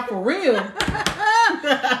find out for real. So, y'all,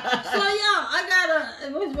 I got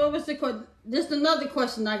what was the question? Just another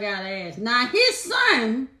question I got to ask. Now, his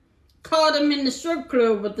son caught him in the strip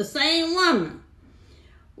club with the same woman.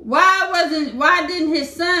 Why didn't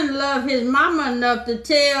his son love his mama enough to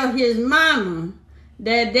tell his mama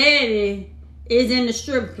that daddy is in the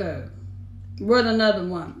strip club with another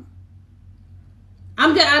woman? I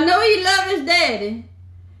know he loved his daddy,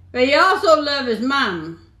 but he also loved his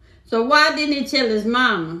mama. So why didn't he tell his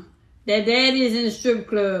mama that daddy is in the strip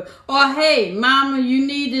club? Or, hey, mama, you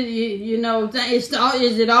need to,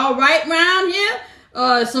 is it all right around here?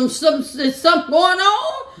 Is something going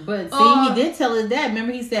on? But see, he did tell his dad.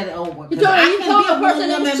 Remember, he said, "Oh, he told the person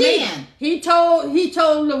that was cheating. Man. He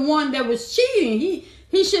told the one that was cheating.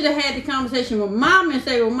 He should have had the conversation with mom and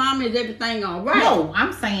say, "Well, mom, is everything all right?" No,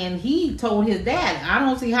 I'm saying he told his dad. I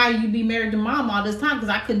don't see how you be married to mom all this time because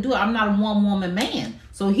I couldn't do it. I'm not a one woman man.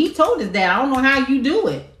 So he told his dad, "I don't know how you do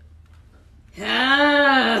it."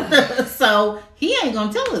 So he ain't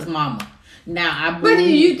gonna tell his mama. Now I believe. But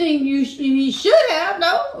you think he should have,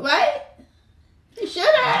 though, right? He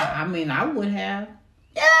should have. I mean, I would have.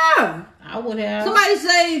 Yeah. I would have. Somebody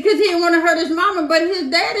say because he didn't want to hurt his mama, but his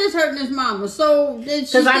dad is hurting his mama, so she's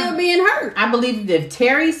still being hurt. I believe if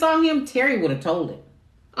Terry saw him, Terry would have told it.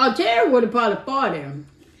 Oh, Terry would have probably fought him.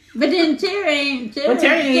 But then Terry ain't. But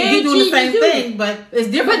Terry ain't doing the same thing, but it's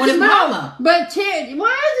different with his mama. But Terry, why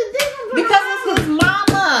is it different? Because it's his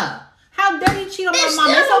mama. How dare you cheat on my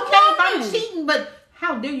mama? It's okay if I'm cheating, but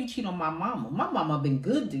how dare you cheat on my mama? My mama been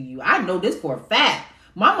good to you. I know this for a fact.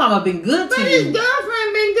 My mama been good to you. But his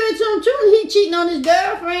girlfriend been good to him too. He cheating on his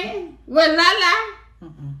girlfriend. What, Lala?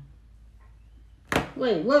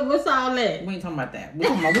 Wait, what's all that? We ain't talking about that. We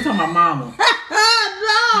talking about mama.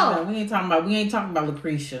 No, we ain't talking about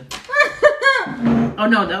Lucretia. Oh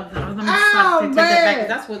no, let me take that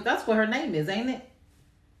back. That's what her name is, ain't it?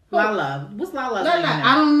 Lala. What's Lala's name?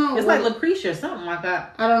 I don't know. It's like Lucretia or something like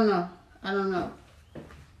that. I don't know.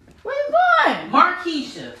 Where you going?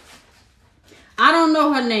 Markeisha. I don't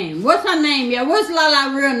know her name. What's her name, y'all? What's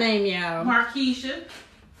Lala's real name, y'all? Markeisha.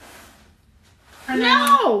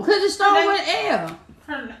 No, because it started with L.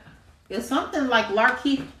 It's something like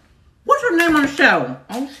Larky. What's her name on the show?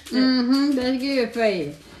 Oh, shit. That's good for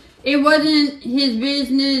you. It wasn't his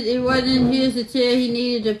business. It wasn't his to tell he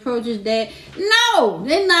needed to approach his dad. No,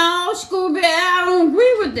 Scooby. I don't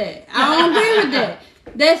agree with that.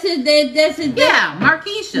 That's his dad. Yeah,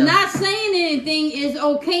 Markeisha. Not saying anything is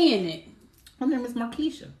okay in it. Her name is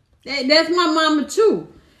Markeisha. That's my mama too.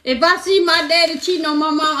 If I see my daddy cheating on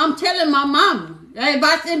my mom, I'm telling my mama. If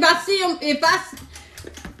I see him,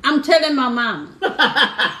 I'm telling my mama.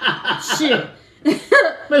 Shit.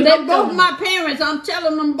 They both my parents. I'm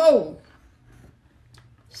telling them both.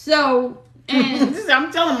 So, and I'm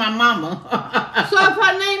telling my mama. So if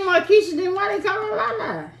her name Markeisha, then why they call her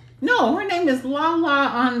Lala? No, her name is Lala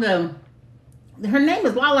her name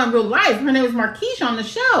is Lala in real life. Her name is Markeisha on the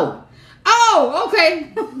show. Oh,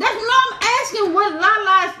 okay. That's what I'm asking. What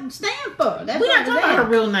Lala stand for? We're not talking about her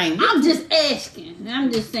real name. I'm just asking.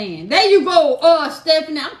 I'm just saying. There you go,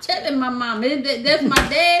 Stephanie. I'm telling my mama that's my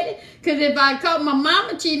daddy. Because if I caught my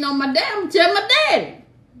mama cheating on my dad, I'm tell my daddy.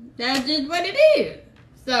 That's just what it is.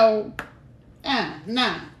 So,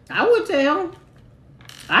 nah. I would tell.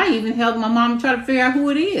 I even helped my mom try to figure out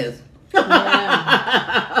who it is.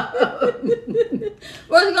 Yeah.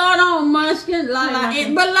 What's going on, Munchkin? Lala,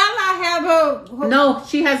 but Lala have her. No,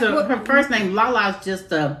 she has her first name. Lala's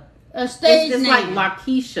just a stage it's name. Like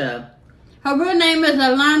Lakeisha. Her real name is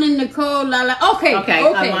Alani Nicole Lala. Okay.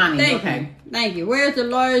 Alani. Thank you. Where's the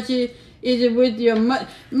loyalty? Is it with your mother?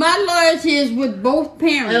 My loyalty is with both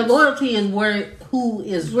parents. The loyalty is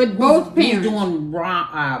with both parents doing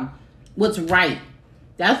wrong. What's right?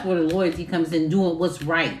 That's where the loyalty comes in. Doing what's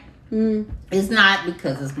right. It's not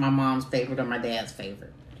because it's my mom's favorite or my dad's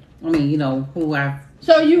favorite. I mean, who I.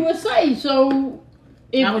 So you would say so.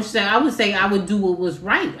 I would say I would do what was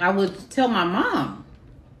right. I would tell my mom.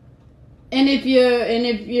 And if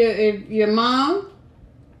your mom,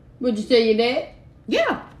 would you tell your dad?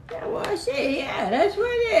 Yeah. Yeah. Well, shit. Yeah. That's what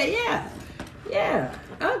it is. Yeah.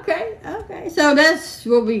 Okay. So that's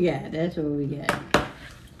what we got.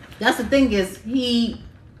 That's the thing is he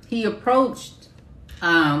approached.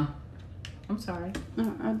 I'm sorry.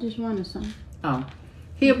 I just wanted something. Oh.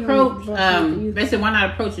 He approached, they said, why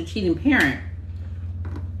not approach a cheating parent?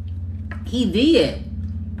 He did.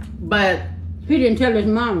 But he didn't tell his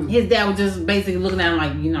mom. His dad was just basically looking at him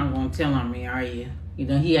like, you're not going to tell on me, are you?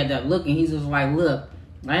 He had that look and he's just like, look,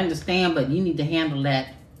 I understand, but you need to handle that.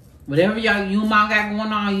 Whatever you and mom got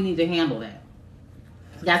going on, you need to handle that.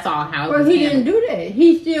 That's all how it But was he handled. didn't do that.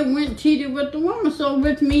 He still went cheated with the woman. So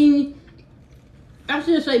which means, I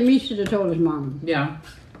should say Meech should have told his mama. Yeah.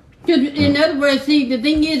 Because in other words, see, the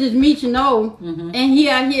thing is Meech know, and he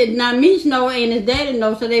out here, now Meech know and his daddy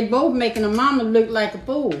know, so they both making the mama look like a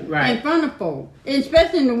fool. Right. In front of folks.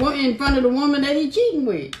 Especially in front of the woman that he cheating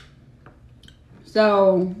with.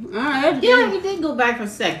 So, alright. Yeah, he did go back for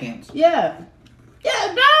seconds. Yeah. Yeah,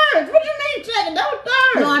 third. What you mean second? That was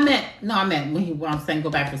third. No, I meant when I'm saying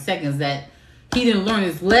go back for seconds, that he didn't learn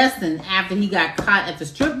his lesson after he got caught at the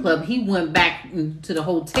strip club. He went back to the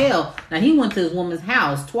hotel. Now he went to his woman's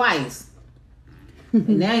house twice.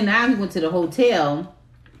 And now he went to the hotel.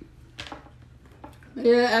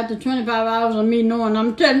 Yeah, after 25 hours of me knowing,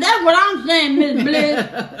 I'm telling. That's what I'm saying, Miss Bliss.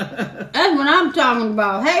 That's what I'm talking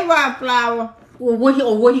about. Hey, Wildflower.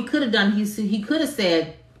 Well, what he could have done, he could have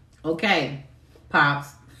said, "Okay, Pops,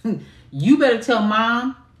 you better tell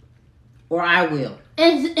Mom, or I will."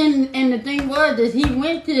 And the thing was is he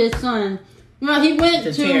went to his son. Well, he went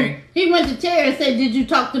to Terry. He went to Terry and said, "Did you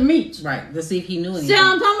talk to Meech?" Right, to see if he knew anything. See what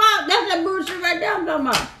I'm talking about? That's that bullshit right there I'm talking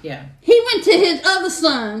about. Yeah. He went to his other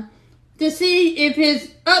son to see if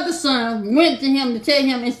his other son went to him to tell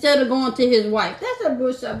him instead of going to his wife. That's that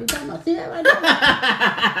bullshit I be talking about. See that right there?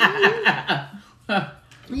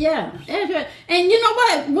 Yeah, that's right. And you know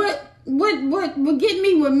what get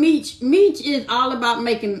me with Meech? Meech is all about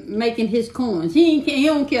making his coins. He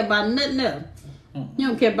don't care about nothing else. He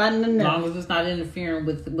don't care about nothing As else. long as it's not interfering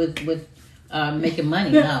with making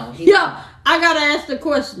money. No. Yeah, I gotta ask the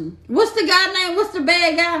question. What's the guy name? What's the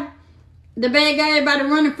bad guy? The bad guy everybody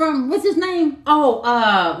running from? What's his name? Oh,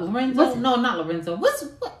 Lorenzo. No, not Lorenzo. What's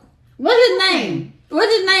his name?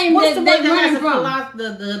 What's his name? What's the one that running has from?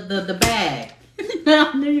 the bag?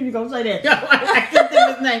 I knew you were gonna say that. I can't think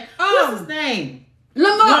of his name. What's his name?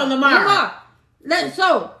 Lamar. No, Lamar.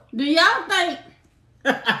 So, do y'all think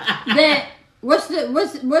that what's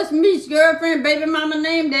Meech's girlfriend, baby mama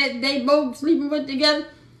name that they both sleeping with together?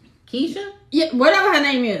 Keisha? Yeah, whatever her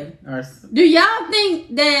name is. Or Do y'all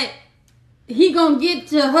think that he gonna get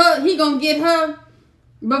to her? He gonna get her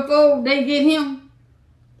before they get him?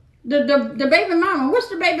 The baby mama. What's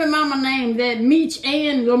the baby mama name that Meech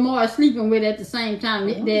and Lamar are sleeping with at the same time?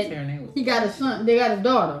 That he got a son. They got a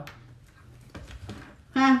daughter.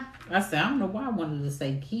 Huh? I don't know why I wanted to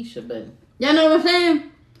say Keisha, but y'all know what I'm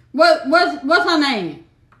saying? What's her name?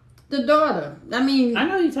 The daughter. I mean, I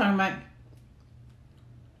know you're talking about.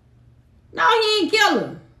 No, he ain't kill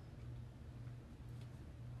her.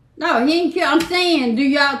 No, he ain't kill. I'm saying, do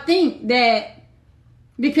y'all think that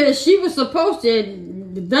because she was supposed to have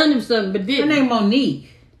done him something, but didn't? Her name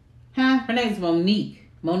Monique. Huh? Her name's Monique.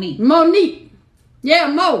 Monique. Yeah,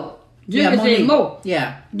 Mo. Jimmy said Mo.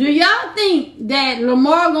 Yeah. Do y'all think that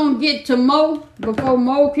Lamar gonna get to Mo before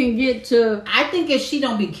Mo can get to? I think if she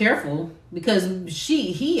don't be careful, because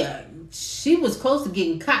she was close to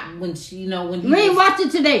getting caught when she, when he. We ain't watch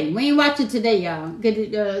it today. We ain't watch it today, y'all. Get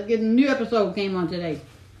a new episode came on today.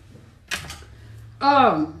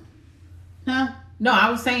 Huh? No,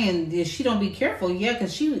 I was saying if she don't be careful, yeah,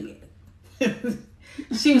 because she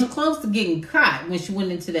was close to getting caught when she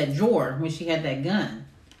went into that drawer when she had that gun.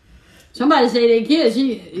 Somebody say they killed.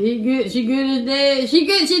 She good as dead. She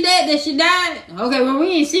dead that she died. Okay, well we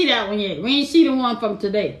ain't see that one yet. We ain't see the one from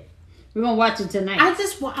today. We're gonna watch it tonight. I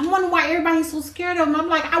wonder why everybody's so scared of him. I'm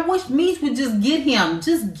like, I wish Meech would just get him.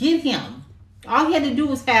 Just get him. All he had to do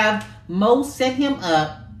was have Mo set him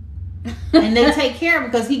up. And they take care of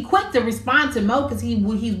it because he quick to respond to Mo because he's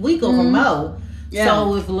weak over Mo. Yeah.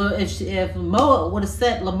 So if Mo would have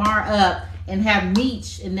set Lamar up and have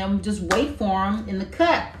Meech and them just wait for him in the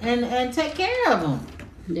cut and take care of him.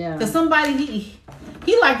 Yeah. Because somebody he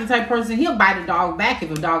like the type of person he'll bite a dog back if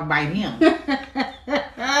a dog bite him.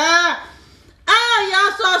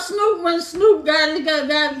 Y'all saw Snoop when Snoop got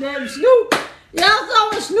Snoop. Y'all saw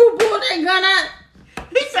when Snoop pulled that gun out.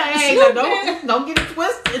 He said, "Hey, don't get it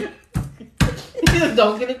twisted." Just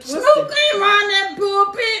don't get it twisted. Snoop came around that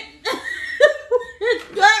pulpit.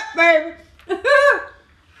 That baby.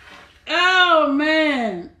 Oh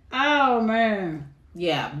man.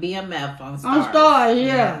 Yeah, BMF on Stars. On Stars,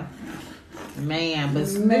 yeah. Man, but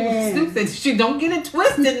Snoop said, "She don't get it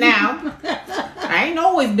twisted now." I ain't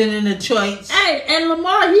always been in the church. Hey, and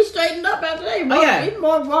Lamar, he straightened up after that. He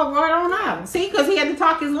walked right on out. See, because he had to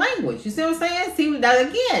talk his language. You see what I'm saying? See that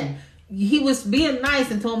again. He was being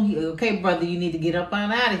nice and told him, "Okay, brother, you need to get up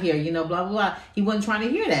and out of here." Blah blah blah. He wasn't trying to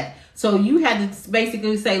hear that. So you had to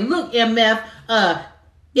basically say, "Look, MF,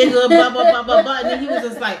 it's a blah blah blah blah blah," and then he was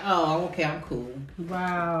just like, "Oh, okay, I'm cool."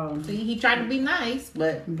 Wow. See, he tried to be nice,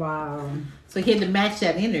 but wow. So he had to match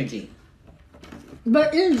that energy.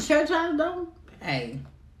 But in the church house though. Hey,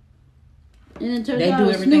 And they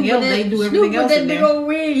do everything else. They do everything else. That big old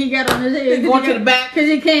wig he got on his head. Going to the back because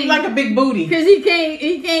he can't like a big booty. Because he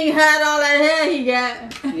can't hide all that hair he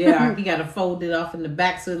got. Yeah, he got to fold it off in the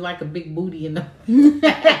back so it's like a big booty in the.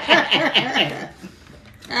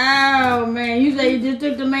 Oh man, you say you just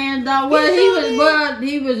took the man's dog. Well,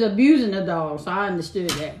 he was abusing the dog, so I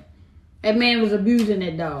understood that. That man was abusing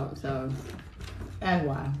that dog, so that's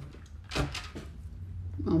why.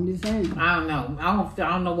 I'm just saying. I don't know. I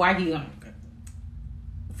don't know why he.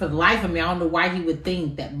 For the life of me, I don't know why he would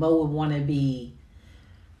think that Mo would want to be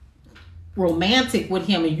romantic with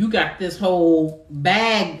him, and you got this whole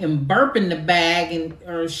bag and burp in the bag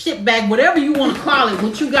or shit bag, whatever you want to call it.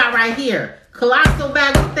 What you got right here? Colossal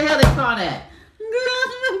bag, what the hell they call that?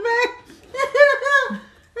 Colossal bag.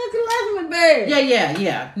 A colossal bag.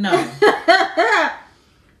 Yeah. No.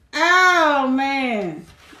 Oh man.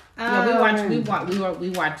 Yeah, we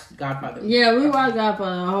watched Godfather. Yeah, we watched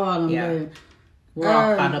Godfather Harlem. Yeah. We're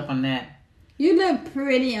all caught up on that. You look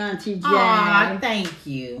pretty, Auntie Jay. Aw, thank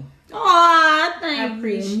you. Aw, thank you. I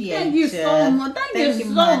appreciate you. Thank you so much. Thank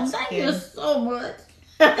you so much.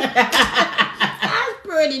 I'm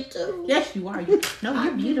pretty too. Yes, you are. You're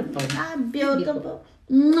beautiful. I'm beautiful.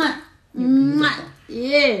 Mwah. Mwah.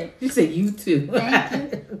 Yeah. You said you too.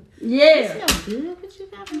 Thank you. Yeah. You smell good. What you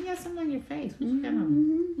got? You got something on your face. What you got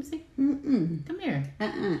on? Let me see. Come here. I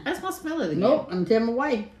just want to smell it again. Nope. I'm telling my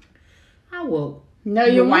wife. I will. No,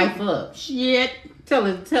 your wife up. Shit. Tell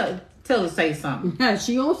her to say something.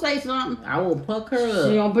 She gonna say something. I will puck her up.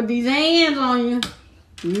 She gonna put these hands on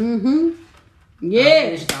you.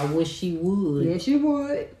 Yeah. I wish she would. Yes, she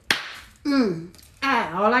would.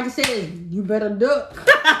 All I can say is you better duck.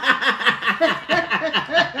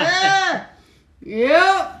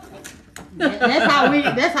 Yep.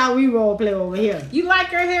 That's how we role play over here. You like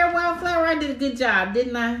her hair, Wildflower? I did a good job,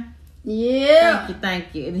 didn't I? Yeah.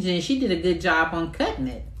 Thank you. And then she did a good job on cutting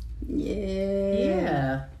it.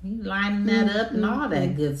 Yeah. You lining that up and all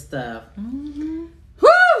that good stuff. Whew.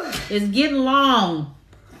 It's getting long.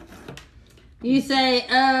 You say,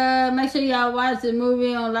 make sure y'all watch the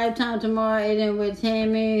movie on Lifetime tomorrow, Aiden with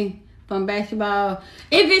Tammy from basketball.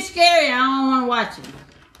 If it's scary, I don't want to watch it.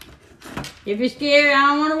 If it's scary, I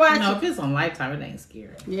don't want to watch it. No, if it's on Lifetime, it ain't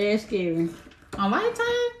scary. Yeah, it's scary. On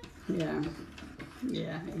Lifetime? Yeah.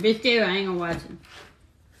 Yeah. If it's scary, I ain't gonna watch it.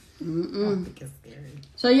 I don't think it's scary.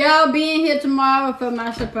 So y'all be in here tomorrow for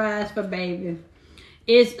my surprise for baby.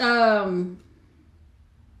 It's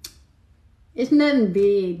nothing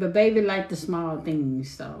big, but baby like the small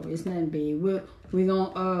things, so it's nothing big. We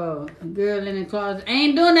gonna Girl in the Closet. I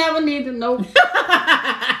ain't doing that one either. Nope.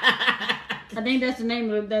 I think that's the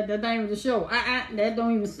name of the name of the show. That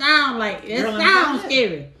don't even sound like it. Sounds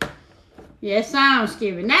scary. Yeah, it sounds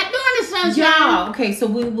scary. Not doing the sunshine. Y'all, okay, so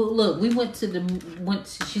we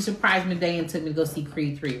she surprised me today and took me to go see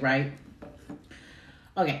Creed 3, right?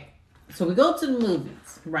 Okay. So we go to the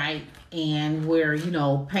movies, right? And we're,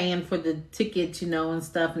 paying for the tickets, and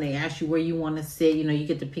stuff. And they ask you where you want to sit. You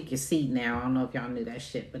get to pick your seat now. I don't know if y'all knew that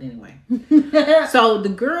shit, but anyway. So the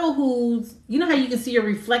girl who's, how you can see your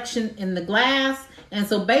reflection in the glass? And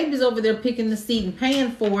so baby's over there picking the seat and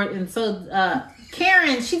paying for it. And so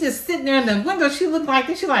Karen, she just sitting there in the window. She looked like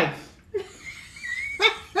this. She's like.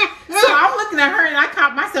 So I'm looking at her and I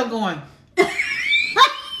caught myself going.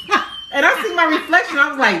 And I see my reflection. I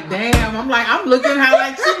was like, damn. I'm looking how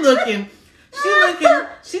like she looking.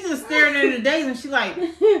 She just staring at her days and she like.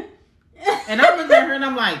 And I'm looking at her and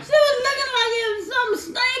I'm like. She was looking like it was something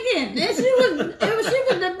stinking. And she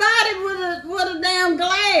was divided with a damn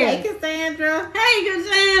glass. Hey, Cassandra. Hey,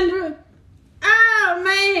 Cassandra. Oh,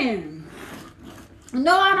 man.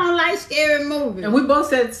 No, I don't like scary movies. And we both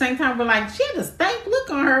said at the same time, we're like, she had a stank look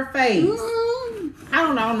on her face. Mm-hmm. I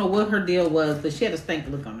don't know what her deal was, but she had a stank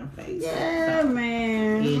look on her face. Yeah, so,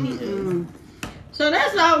 man. Mm-hmm. So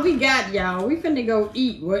that's all we got, y'all. We finna go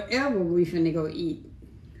eat wherever we finna go eat.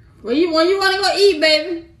 Where you want to go eat,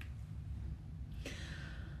 baby?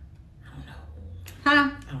 I don't know.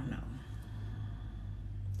 Huh? I don't know.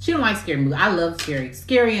 She don't like scary movies. I love scary.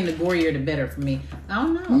 Scary and the gorier the better for me. I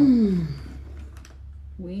don't know.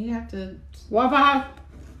 We have to... Waffle House?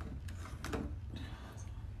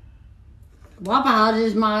 Waffle House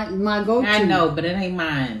is my go-to. I know, but it ain't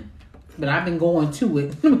mine. But I've been going to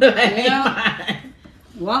it. But it ain't mine.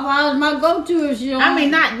 Waffle House is my go-to if you don't... I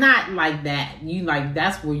mean, not like that.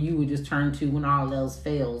 That's where you would just turn to when all else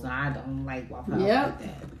fails. And I don't like Waffle House like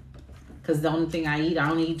that. Because the only thing I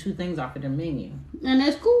only eat 2 things off of their menu. And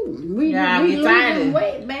that's cool. I get tired.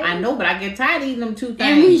 Weight, baby. I know, but I get tired of eating them 2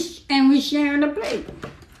 things. And we sharing a plate.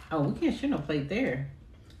 Oh, we can't share no plate there.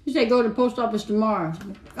 You say go to the post office tomorrow.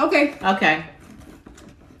 Okay.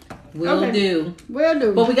 Will do. Will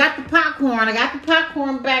do. But we got the popcorn. I got the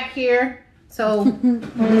popcorn back here. So,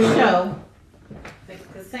 the show.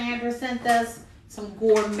 Cassandra sent us some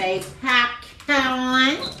gourmet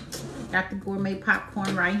popcorn. Got the gourmet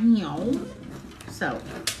popcorn right here. So,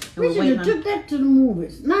 we should have took that to the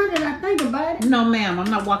movies. Now that I think about it. No, ma'am. I'm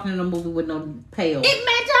not walking in a movie with no pail. It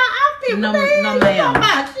match our outfit. No, ma'am.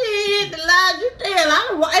 Shit, the lies you tell.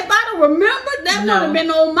 If I don't remember, that would have been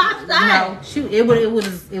on my side. No, shoot.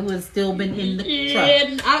 It would still been in the truck.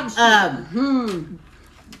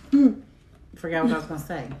 Forgot what I was gonna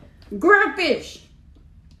say. Grilled fish.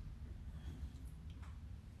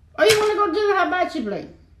 Or you want to go to the hibachi plate?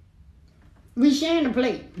 We sharing a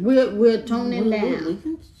plate. We'll tone it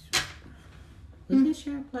down. We can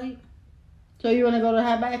share a plate. So you want to go to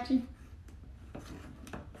hibachi?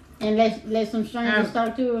 And let some strangers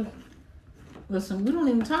talk to us? Listen, we don't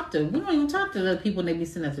even talk to the people they be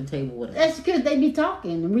sitting at the table with us. That's because they be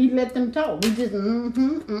talking and we let them talk. We just we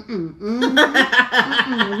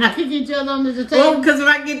kick each other under the table. Well, because if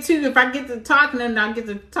I get to talking and I get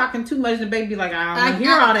to talking too much, the baby be like, I don't want to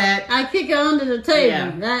hear all that. I kick her under the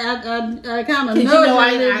table. Yeah. I kind of know.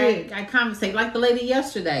 I conversate like the lady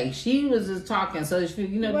yesterday. She was just talking, so she,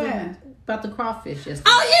 about the crawfish yesterday.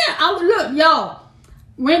 Oh yeah, look, y'all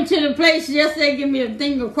went to the place yesterday. Give me a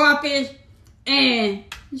thing of crawfish. And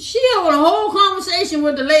she had a whole conversation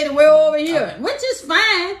with the lady way over here, which is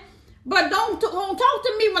fine. But don't talk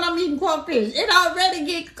to me when I'm eating crawfish. It already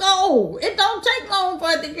get cold. It don't take long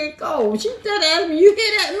for it to get cold. She said, "Asking me, you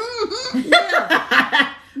hear that?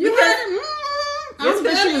 Yeah. You hear that? Yes,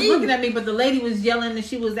 but she was looking at me, but the lady was yelling and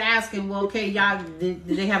she was asking, well, okay, y'all, did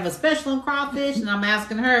they have a special on crawfish? And I'm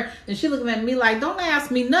asking her, and she looking at me like, don't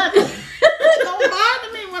ask me nothing. Don't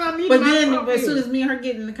bother me when I'm eating But then, as soon as me and her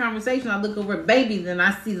get in the conversation, I look over at baby, then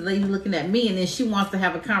I see the lady looking at me, and then she wants to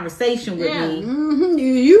have a conversation with me. Mm-hmm.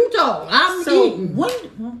 You talk. I'm eating.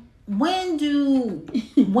 When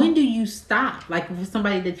do you stop? Like for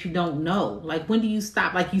somebody that you don't know, like when do you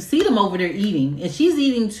stop? Like you see them over there eating, and she's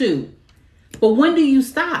eating too. But when do you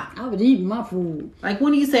stop? I was eating my food. Like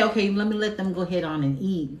when do you say, okay, let them go ahead on and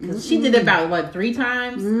eat? Because she did it about 3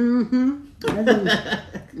 times.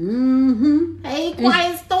 Hey,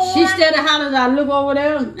 quiet storm. She said, "How did I look over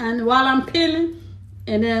there?" And while I'm peeling,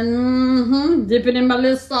 and then dip it in my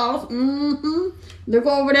little sauce. Look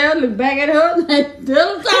over there, look back at her, and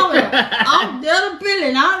still talking. I'm still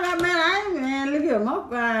peeling. Man, look at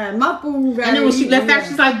my food. And then when she left out,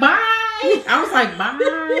 she's like, bye. I was like, bye.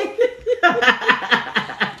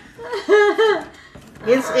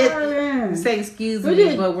 Say excuse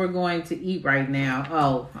me, but we're going to eat right now.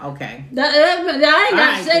 Oh, okay. I ain't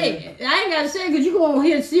got to say it. I ain't got to say it because you're going to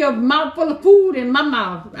hear see a mouthful of food in my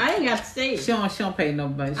mouth. I ain't got to say it. She don't pay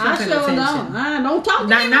nobody. She don't pay attention. Don't talk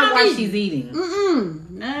to me not while she's eating.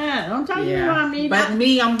 Nah, don't talk to me while I'm eating. But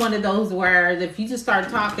me, I'm one of those where if you just start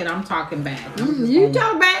talking, I'm talking back. You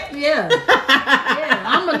talk back? Yeah. Yeah.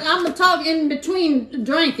 I'm going to talk in between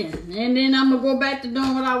drinking. And then I'm going to go back to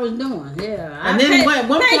doing what I was doing. Yeah. And then at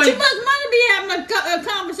one point, too much money to be having a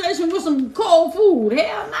conversation with some cold food.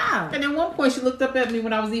 Hell no. And at one point, she looked up at me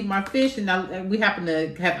when I was eating my fish, and we happened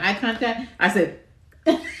to have eye contact. I said,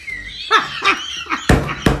 "This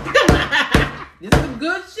is some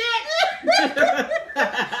good shit." I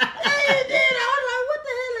did. I was like, "What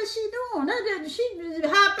the hell is she doing?" She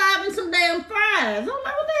high fiving some damn fries. I'm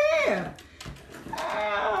like, "What the hell?"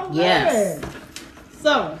 Oh, yes. Man.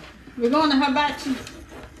 So we're going to hibachi.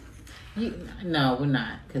 No, we're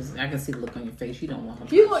not, because I can see the look on your face. You don't want her.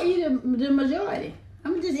 You gonna eat the majority.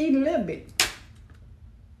 I'm gonna just eat a little bit.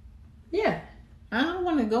 Yeah. I don't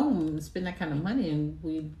want to go and spend that kind of money, and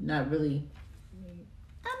we not really.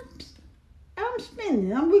 I'm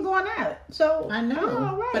spending. We going out, so I know.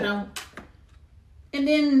 All right. But and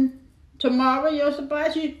then tomorrow you're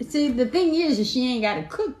surprised. See, the thing is she ain't got to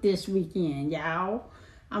cook this weekend, y'all.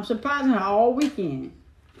 I'm surprising her all weekend.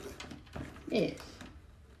 Yes.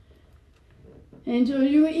 And so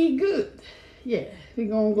you eat good. Yeah, we're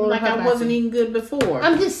gonna go. Like I wasn't eating good before.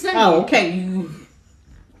 I'm just saying. Oh, okay. You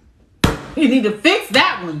need to fix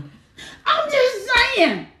that one. I'm just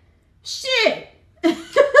saying. Shit.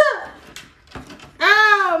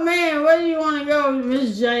 Oh man, where do you want to go,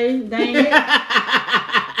 Miss J? Dang it.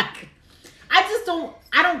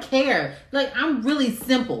 I don't care. Like I'm really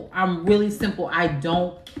simple. I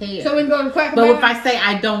don't care. So we can go to Cracker Barrel? But if I say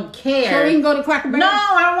I don't care, so we can go to Cracker Barrel? No,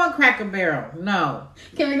 I don't want Cracker Barrel. No.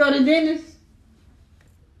 Can we go to Dennis?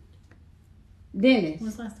 Dennis.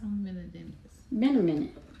 When's the last time we been to Dennis? Been a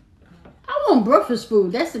minute. I want breakfast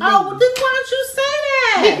food. That's the thing. Oh, well, then why don't you say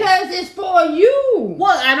that? Because it's for you.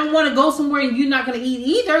 Well, I don't want to go somewhere and you're not going to eat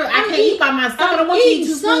either. I can't eat by myself. I don't want you to eat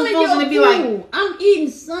 2 spoonfuls and be like... I'm eating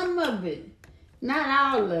some of it.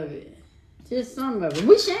 Not all of it. Just some of it.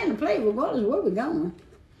 We sharing the plate regardless of where we're going.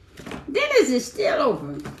 Dennis is still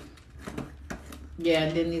open. Yeah,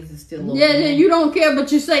 Dennis is still open. Yeah, you don't care,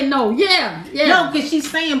 but you say no. Yeah. No, because she's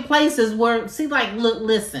saying places where... See, like, look,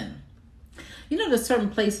 listen. You know there's certain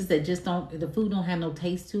places that just don't... The food don't have no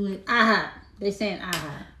taste to it? Aha. They saying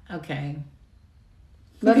aha. Okay.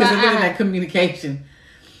 What Because about they're getting that communication.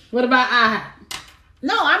 What about aha?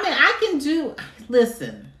 No, I mean, I can do...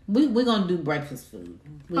 Listen, we're going to do breakfast food.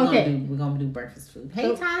 We're gonna do breakfast food.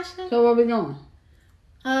 Hey, Tasha. So where we going?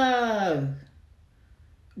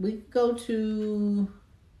 We go to...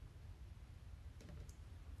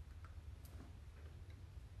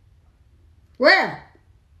 Where?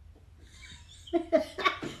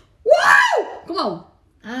 Woo! Come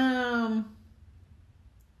on.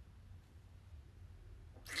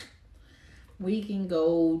 We can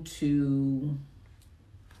go to...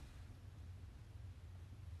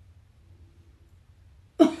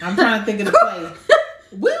 I'm trying to think of the place.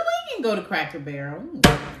 We can go to Cracker Barrel.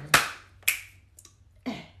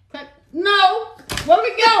 No. Where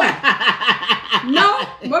we going? No.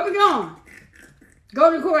 Where we going?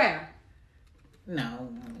 Go to Corral. No, I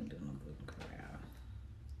don't do no Golden Corral.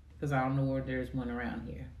 Because I don't know where there's one around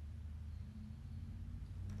here.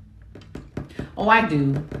 Oh, I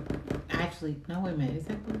do. Actually, no, wait a minute. Is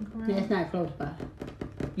that Golden Corral? Yeah, it's not close by.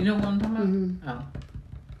 You know what I'm talking about? Mm-hmm. Oh.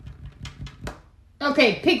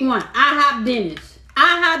 Okay, pick one. IHOP Dennis.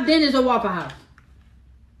 IHOP Dennis or Waffle House?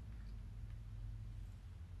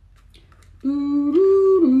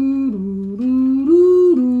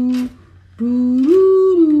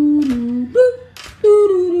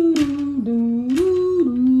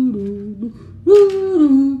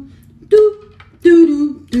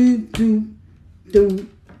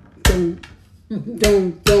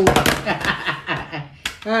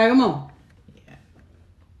 All right, come on.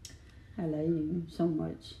 I love you so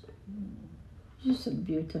much. You're so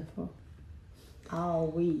beautiful.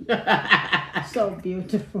 Oh, so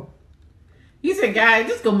beautiful. You said, guys,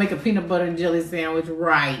 just go make a peanut butter and jelly sandwich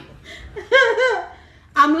right.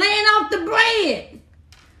 I'm laying off the bread.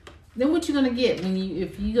 Then what you gonna get when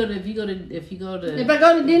if I go to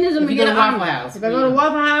Dennis, I'm gonna get a Waffle House. If I go to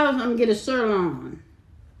Waffle House, I'm gonna get a sirloin,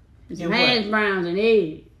 some hash browns and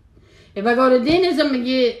eggs. If I go to Dennis, I'm gonna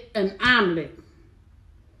get an omelet.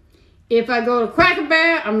 If I go to Cracker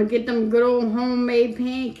Barrel, I'm gonna get them good old homemade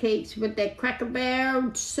pancakes with that Cracker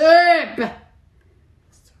Barrel syrup. Syrup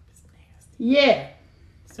is nasty. Yeah.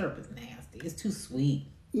 Syrup is nasty. It's too sweet.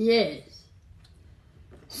 Yes.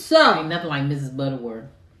 So ain't nothing like Mrs. Butterworth.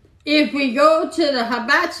 If we go to the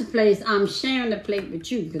hibachi place, I'm sharing the plate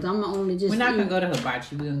with you because I'm only just. We're not gonna go to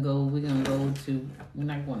hibachi. We're not going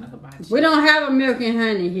to hibachi. We don't have a milk and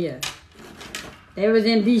honey here. That was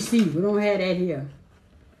in DC. We don't have that here.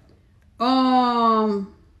 And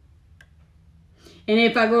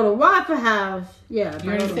if I go to Waffle House, yeah.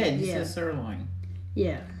 You already said you said sirloin.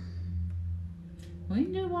 Yeah. We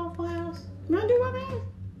do Waffle House. Want to do Waffle House?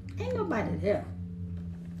 Ain't nobody there.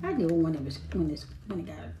 I do when it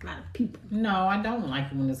got a lot of people. No, I don't like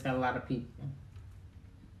it when it's got a lot of people.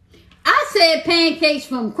 I said pancakes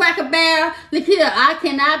from Cracker Barrel. Look here, I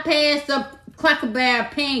cannot pass up Cracker Barrel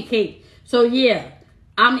pancake. So yeah,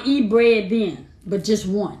 I'm gonna eat bread then, but just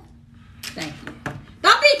one. Thank you.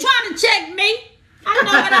 Don't be trying to check me. I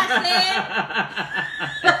know what I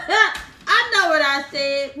said. I know what I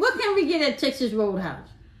said. What can we get at Texas Roadhouse?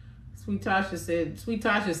 Sweet Tasha said,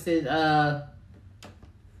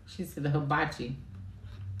 she said the hibachi.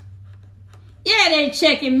 Yeah, they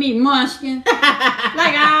checking me, Munchkin.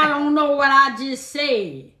 Like I don't know what I just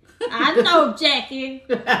said. I know, Jackie.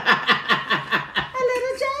 A little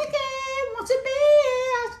Jackie wants to be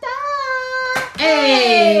a star.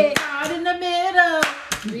 Hey, caught in the middle.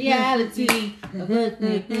 Reality.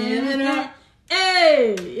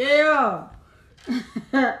 Hey, yeah.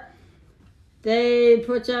 They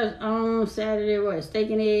put us on Saturday, what,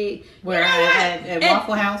 steak and egg? Where, at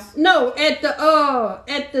Waffle House? No, at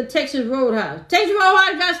the Texas Roadhouse. Texas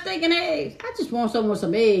Roadhouse got steak and eggs. I just want something with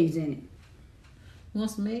some eggs in it. You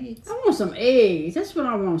want some eggs? I want some eggs. That's what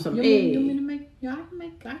I want, some eggs. You want me to make? Yeah,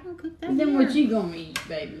 I can cook that. And then what you gonna eat,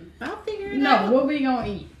 baby? I'll figure it out. No, what we gonna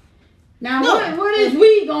eat? Now, what is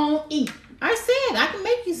we gonna eat? I said I can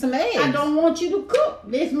make you some eggs. I don't want you to cook.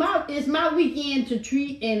 It's my weekend to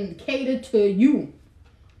treat and cater to you.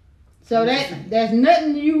 So there's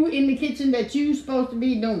nothing you in the kitchen that you supposed to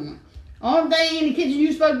be doing. Only thing in the kitchen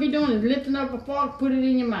you supposed to be doing is lifting up a fork, put it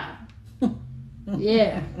in your mouth.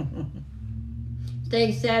 Yeah.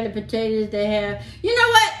 Steak, salad, potatoes. They have. You know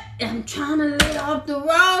what? I'm trying to lay off the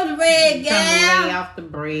raw bread, gal. Trying to lay off the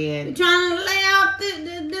bread. I'm trying to lay off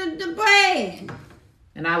the bread.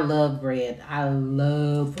 And I love bread. I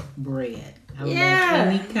love bread. I love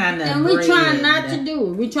any kind of and we're trying not to do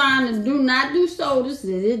it. We're trying to not do sodas.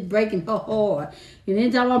 It's breaking her heart. And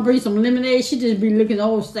anytime I bring some lemonade, she just be looking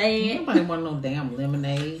all sad. Nobody want no damn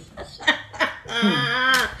lemonade.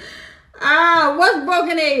 What's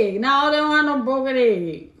broken egg? No, they don't want no broken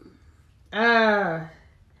egg. I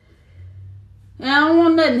don't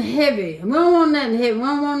want nothing heavy. We don't want nothing heavy. We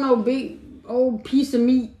don't want no big old piece of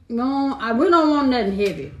meat. We don't want nothing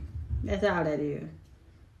heavy. That's all that is.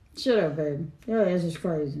 Shut up, baby. Your ass is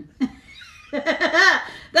crazy.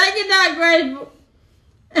 Thank you, Doc Grateful.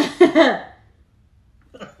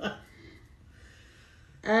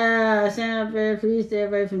 Santa Fe, please stay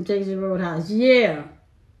away from Texas Roadhouse. Yeah.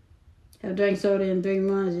 Have drank soda in 3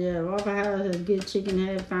 months. Yeah. Waffle House has good chicken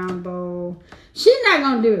head, pound bowl. She's not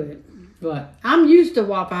going to do it. What? I'm used to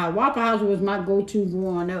Waffle House. Waffle House was my go-to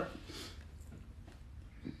growing up.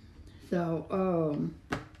 So,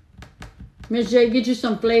 Miss J, get you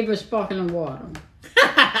some flavored sparkling water.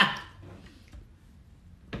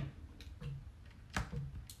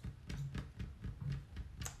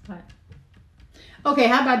 What? Okay,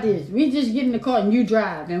 how about this? We just get in the car and you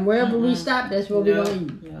drive, and wherever we stop, that's where we're going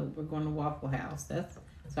to eat. Yeah, we're going to Waffle House. So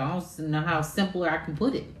I don't know how simpler I can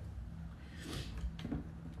put it.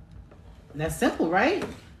 That's simple, right?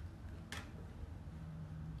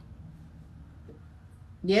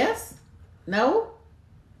 Yes? No?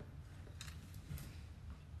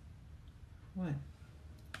 What?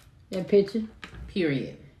 That picture.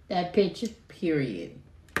 Period. That picture. Period.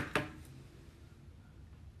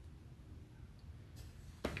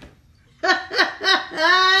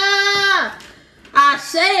 I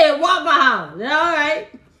said Waffle House. All right.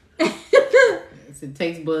 It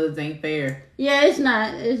taste buds ain't fair. Yeah, it's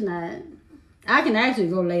not. It's not. I can actually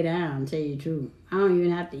go lay down and tell you the truth. I don't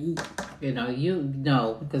even have to eat.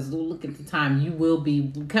 Because look at the time. You will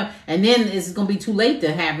be, and then it's gonna be too late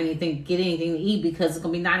to have anything, get anything to eat because it's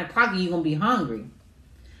gonna be 9 o'clock and you're gonna be hungry.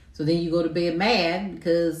 So then you go to bed mad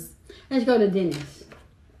because. Let's go to Dennis.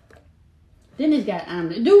 Dennis got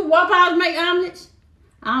omelets. Do Waffle House make omelets?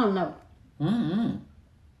 I don't know.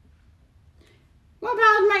 Waffle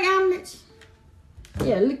House make omelets?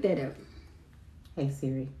 Yeah, look that up. Hey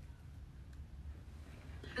Siri.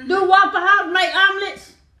 Do Waffle House make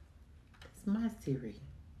omelets? It's my Siri.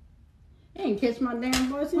 I ain't catch my damn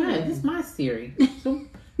voice in Right, there. this is my Siri. So,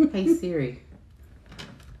 hey Siri.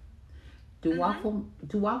 Do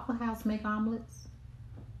Waffle House make omelets?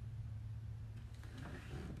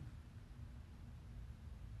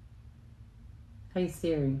 Hey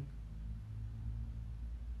Siri.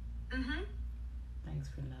 Thanks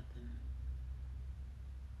for nothing.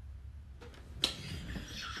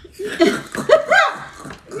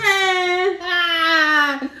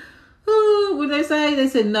 Man. What they say? They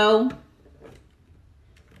said no.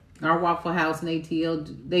 Our Waffle House and ATL,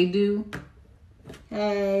 they do.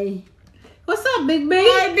 Hey. What's up, Big B?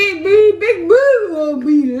 Hey, Big B. Big B gonna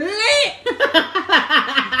be lit.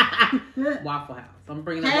 Waffle House. I'm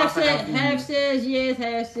bringing the Waffle House. Half says yes,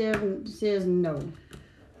 half says no.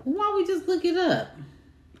 Why don't we just look it up?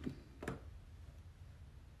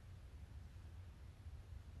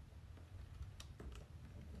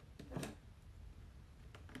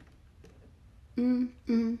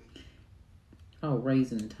 Oh,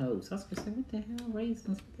 raisin toast. I was gonna say, what the hell,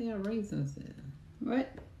 raisins? What the hell, raisins in? What?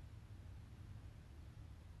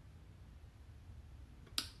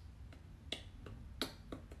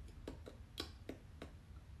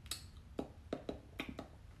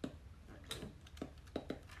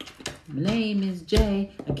 My name is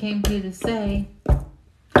Jay. I came here to say,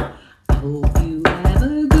 I hope you have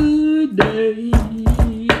a good day.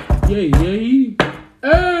 Yay, yay.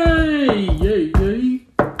 Hey, yay, yay.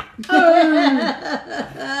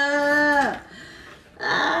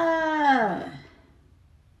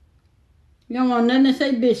 You don't want nothing to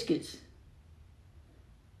say biscuits.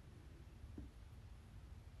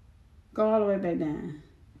 Go all the way back down.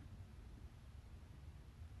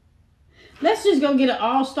 Let's just go get an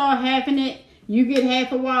all-star half in it. You get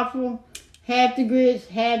half a waffle, half the grits,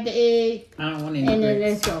 half the egg. I don't want any grits. And grits. then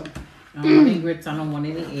let's go. I don't want any grits. I don't want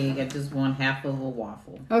any egg. I just want half of a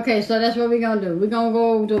waffle. Okay, so that's what we're going to do. We're going to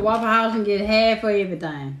go to Waffle House and get half of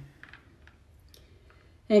everything.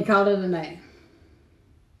 And call it a night.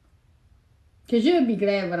 Because you'll be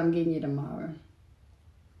glad what I'm getting you tomorrow.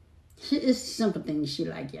 It's simple things she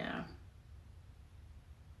like, y'all.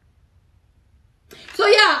 So,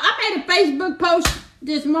 yeah, I made a Facebook post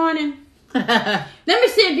this morning. Let me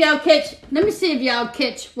see if y'all catch. Let me see if y'all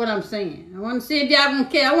catch what I'm saying. I want to see if y'all gonna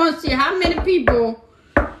catch. I want to see how many people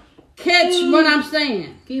catch what I'm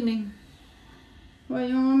saying. Excuse me. Well,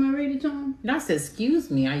 you want me to read it to them? No, I said, excuse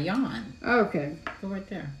me. I yawned. Okay. Go right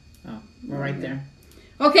there. Oh, we're right there.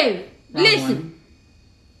 Okay, Wrong listen. one.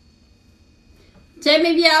 Tell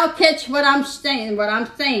me if y'all catch what I'm saying. What I'm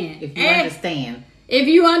saying. If you understand. If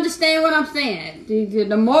you understand what I'm saying,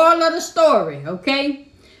 the moral of the story, okay?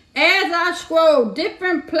 As I scroll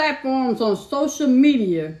different platforms on social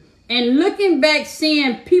media and looking back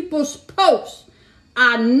seeing people's posts,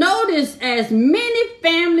 I noticed as many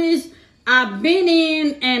families I've been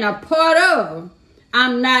in and a part of,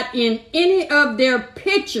 I'm not in any of their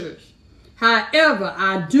pictures. However,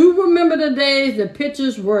 I do remember the days the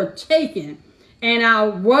pictures were taken and I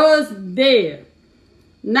was there.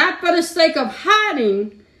 Not for the sake of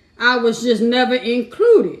hiding, I was just never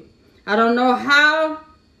included. I don't know how.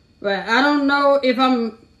 But I don't know if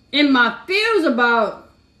I'm in my feels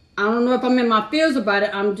about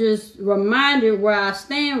it. I'm just reminded where I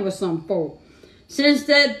stand with some folk. Since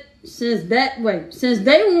day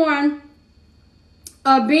one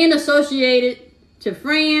of being associated to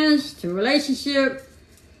friends, to relationship,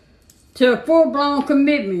 to a full-blown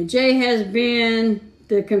commitment, Jay has been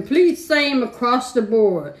the complete same across the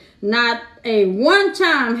board. Not a one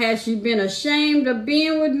time has she been ashamed of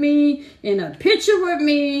being with me, in a picture with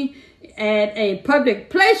me, at a public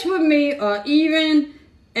place with me, or even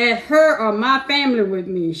at her or my family with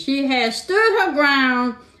me. She has stood her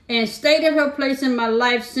ground and stated her place in my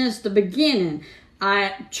life since the beginning.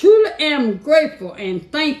 I truly am grateful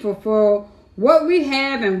and thankful for what we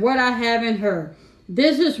have and what I have in her.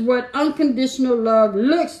 This is what unconditional love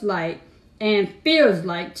looks like and feels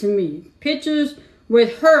like to me. Pictures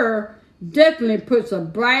with her definitely puts a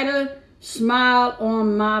brighter smile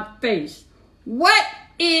on my face. What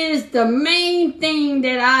is the main thing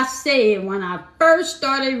that I said when I first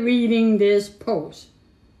started reading this post?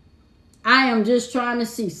 I am just trying to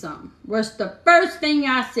see something. What's the first thing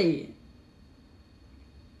I said?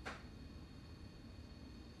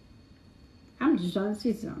 I'm just trying to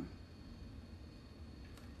see something.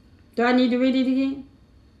 Do I need to read it again?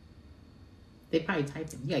 They probably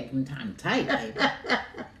typing. You gotta give them time to type, baby.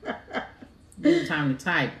 Give them time to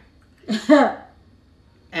type.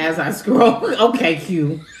 As I scroll. Okay,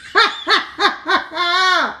 Q.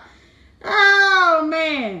 Oh,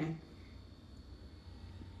 man.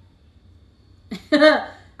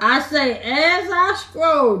 I say, as I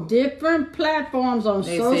scroll different platforms on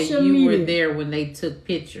social media. They said you were there when they took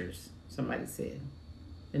pictures, somebody said.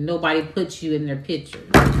 And nobody put you in their pictures.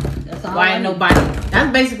 That's all. Why nobody?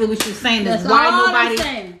 That's basically what you're saying. Is why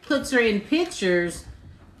nobody puts her in pictures,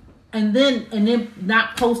 and then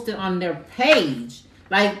not post it on their page.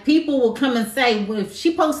 Like, people will come and say, well, if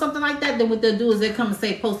she posts something like that, then what they'll do is they'll come and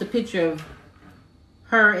say, post a picture of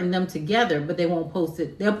her and them together, but they won't post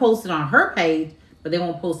it. They'll post it on her page, but they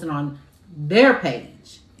won't post it on their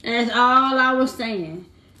page. That's all I was saying.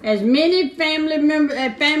 As many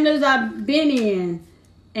families I've been in,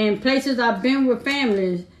 and places I've been with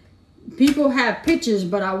families, people have pictures,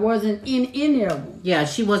 but I wasn't in any of them. Yeah,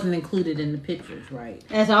 she wasn't included in the pictures, right?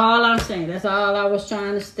 That's all I'm saying. That's all I was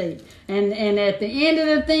trying to state. And at the end of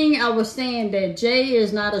the thing, I was saying that Jay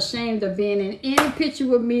is not ashamed of being in any picture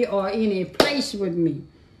with me or any place with me.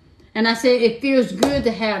 And I said it feels good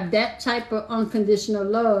to have that type of unconditional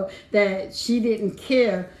love, that she didn't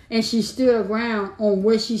care and she stood around on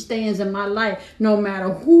where she stands in my life, no matter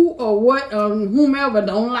who or what or whomever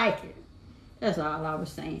don't like it. That's all I was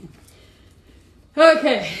saying.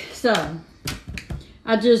 Okay, so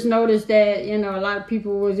I just noticed that, a lot of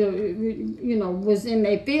people was in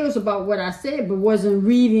their feels about what I said, but wasn't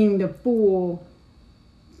reading the full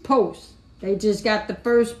post. They just got the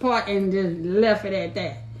first part and just left it at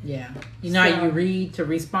that. Yeah. How you read to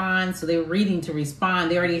respond? So they were reading to respond.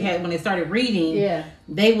 They already had, when they started reading,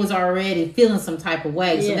 they was already feeling some type of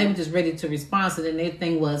way. So they were just ready to respond. So then their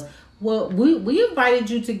thing was, well, we invited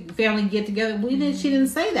you to family get together. She didn't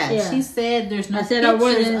say that. Yeah. She said there's no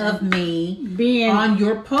pictures of me being on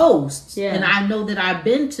your posts. Yeah. And I know that I've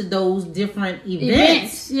been to those different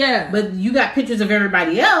events. Yeah. But you got pictures of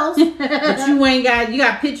everybody else. But you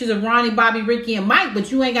got pictures of Ronnie, Bobby, Ricky, and Mike,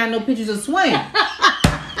 but you ain't got no pictures of Swing.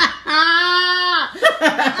 Oh,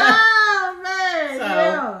 man.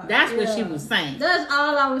 So that's what she was saying. That's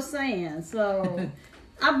all I was saying. So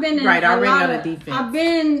I've been in I've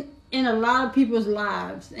been in a lot of people's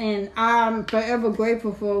lives, and I'm forever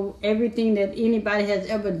grateful for everything that anybody has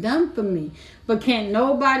ever done for me. But can't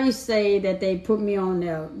nobody say that they put me on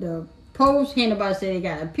the post. Can't nobody say they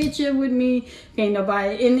got a picture with me. Can't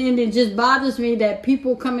nobody, and it just bothers me that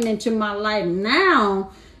people coming into my life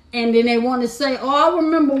now, and then they want to say, "Oh, I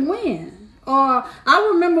remember when," or "I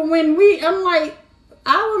remember when we." I'm like,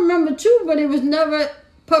 I remember too, but it was never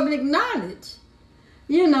public knowledge,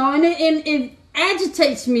 you know, and it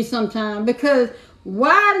agitates me sometimes because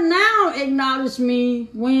why now acknowledge me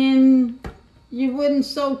when you wasn't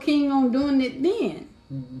so keen on doing it then?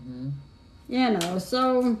 Mm-hmm. You know,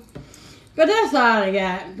 so, but that's all I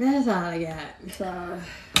got. That's all I got. So,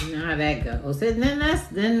 you know how that goes. And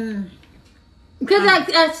then because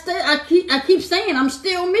I keep saying I'm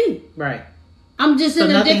still me. Right. I'm just in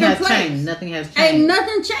a different place. Changed. Nothing has changed. Ain't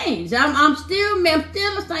nothing changed. I'm still me. I'm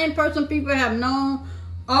still the same person people have known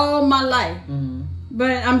all my life. Mm-hmm.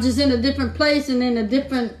 But I'm just in a different place and in a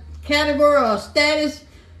different category or status.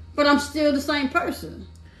 But I'm still the same person.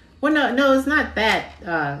 Well, no, it's not that.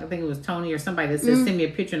 I think it was Tony or somebody that said, "Send me a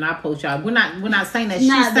picture and I'll post y'all." We're not saying that.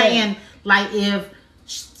 She's saying like if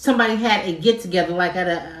somebody had a get together, like at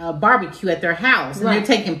a barbecue at their house, and they're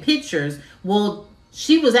taking pictures. Well,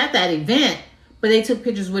 she was at that event. But they took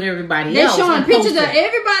pictures with everybody else. They're showing pictures of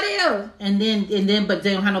everybody else. And then, but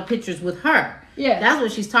they don't have no pictures with her. Yeah, that's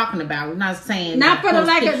what she's talking about. We're not saying not for the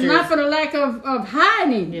lack of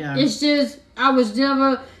hiding. Yeah, it's just I was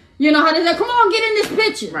never, you know how they say, "Come on, get in this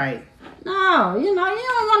picture." Right. No, you know you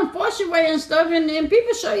don't want to force your way and stuff, and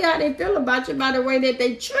people show you how they feel about you by the way that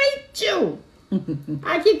they treat you.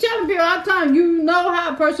 I keep telling people all the time, you know how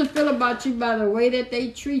a person feel about you by the way that they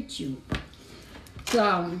treat you.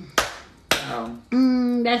 So.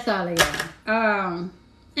 That's all I got.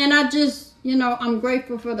 And I just, you know, I'm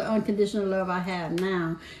grateful for the unconditional love I have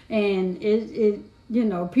now. And it you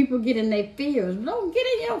know, people get in their feels. Don't get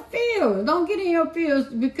in your feels. Don't get in your feels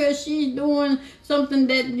because she's doing something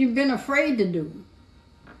that you've been afraid to do.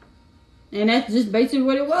 And that's just basically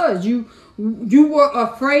what it was. You were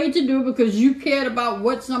afraid to do because you cared about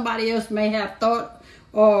what somebody else may have thought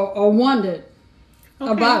or wondered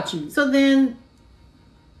about you. So then,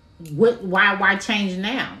 why change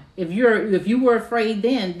now? If you were afraid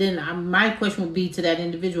then my question would be to that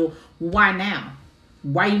individual: why now?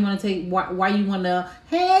 Why you want to take? Why you want to?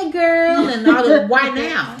 Hey, girl, and all the why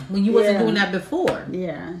now when you wasn't doing that before?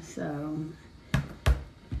 Yeah. So.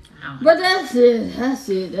 But that's it.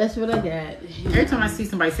 That's what I got. Every time I see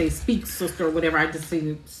somebody say "speak, sister" or whatever, I just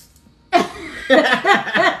see. I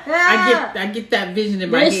get that vision in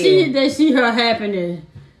my head. They see her happening.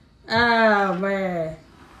 Oh man.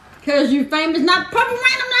 Because you famous, not Purple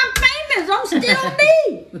Rain, I'm not famous. I'm still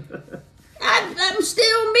me. I'm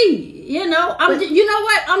still me. You know, you know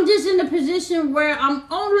what? I'm just in the position where I'm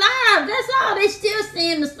on live. That's all. They still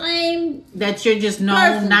saying the same. That you're just known,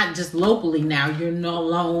 person. Not just locally now. You're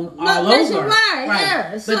known all over. Right.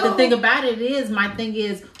 Yeah. But the thing about it is, my thing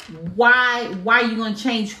is, why are you going to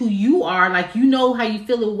change who you are? Like, you know how you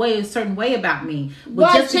feel a certain way about me.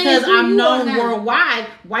 But just because I'm known worldwide,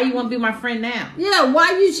 why you want to be my friend now? Yeah,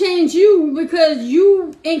 why you change you? Because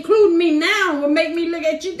you include me now will make me look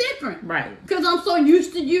at you different. Right. Because I'm so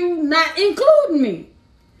used to you not including me.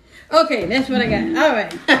 Okay, that's what I got. All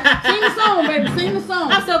right. Sing the song, baby. Sing the song.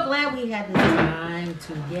 I'm so glad we had this time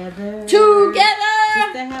together.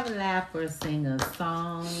 Just to have a laugh or sing a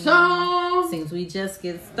song. Song. Since we just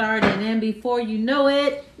get started, and before you know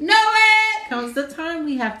it, comes the time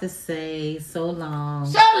we have to say so long.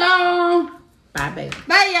 So long. Bye, baby.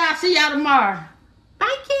 Bye, y'all. See y'all tomorrow.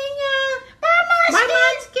 Bye, Kenya. Bye, my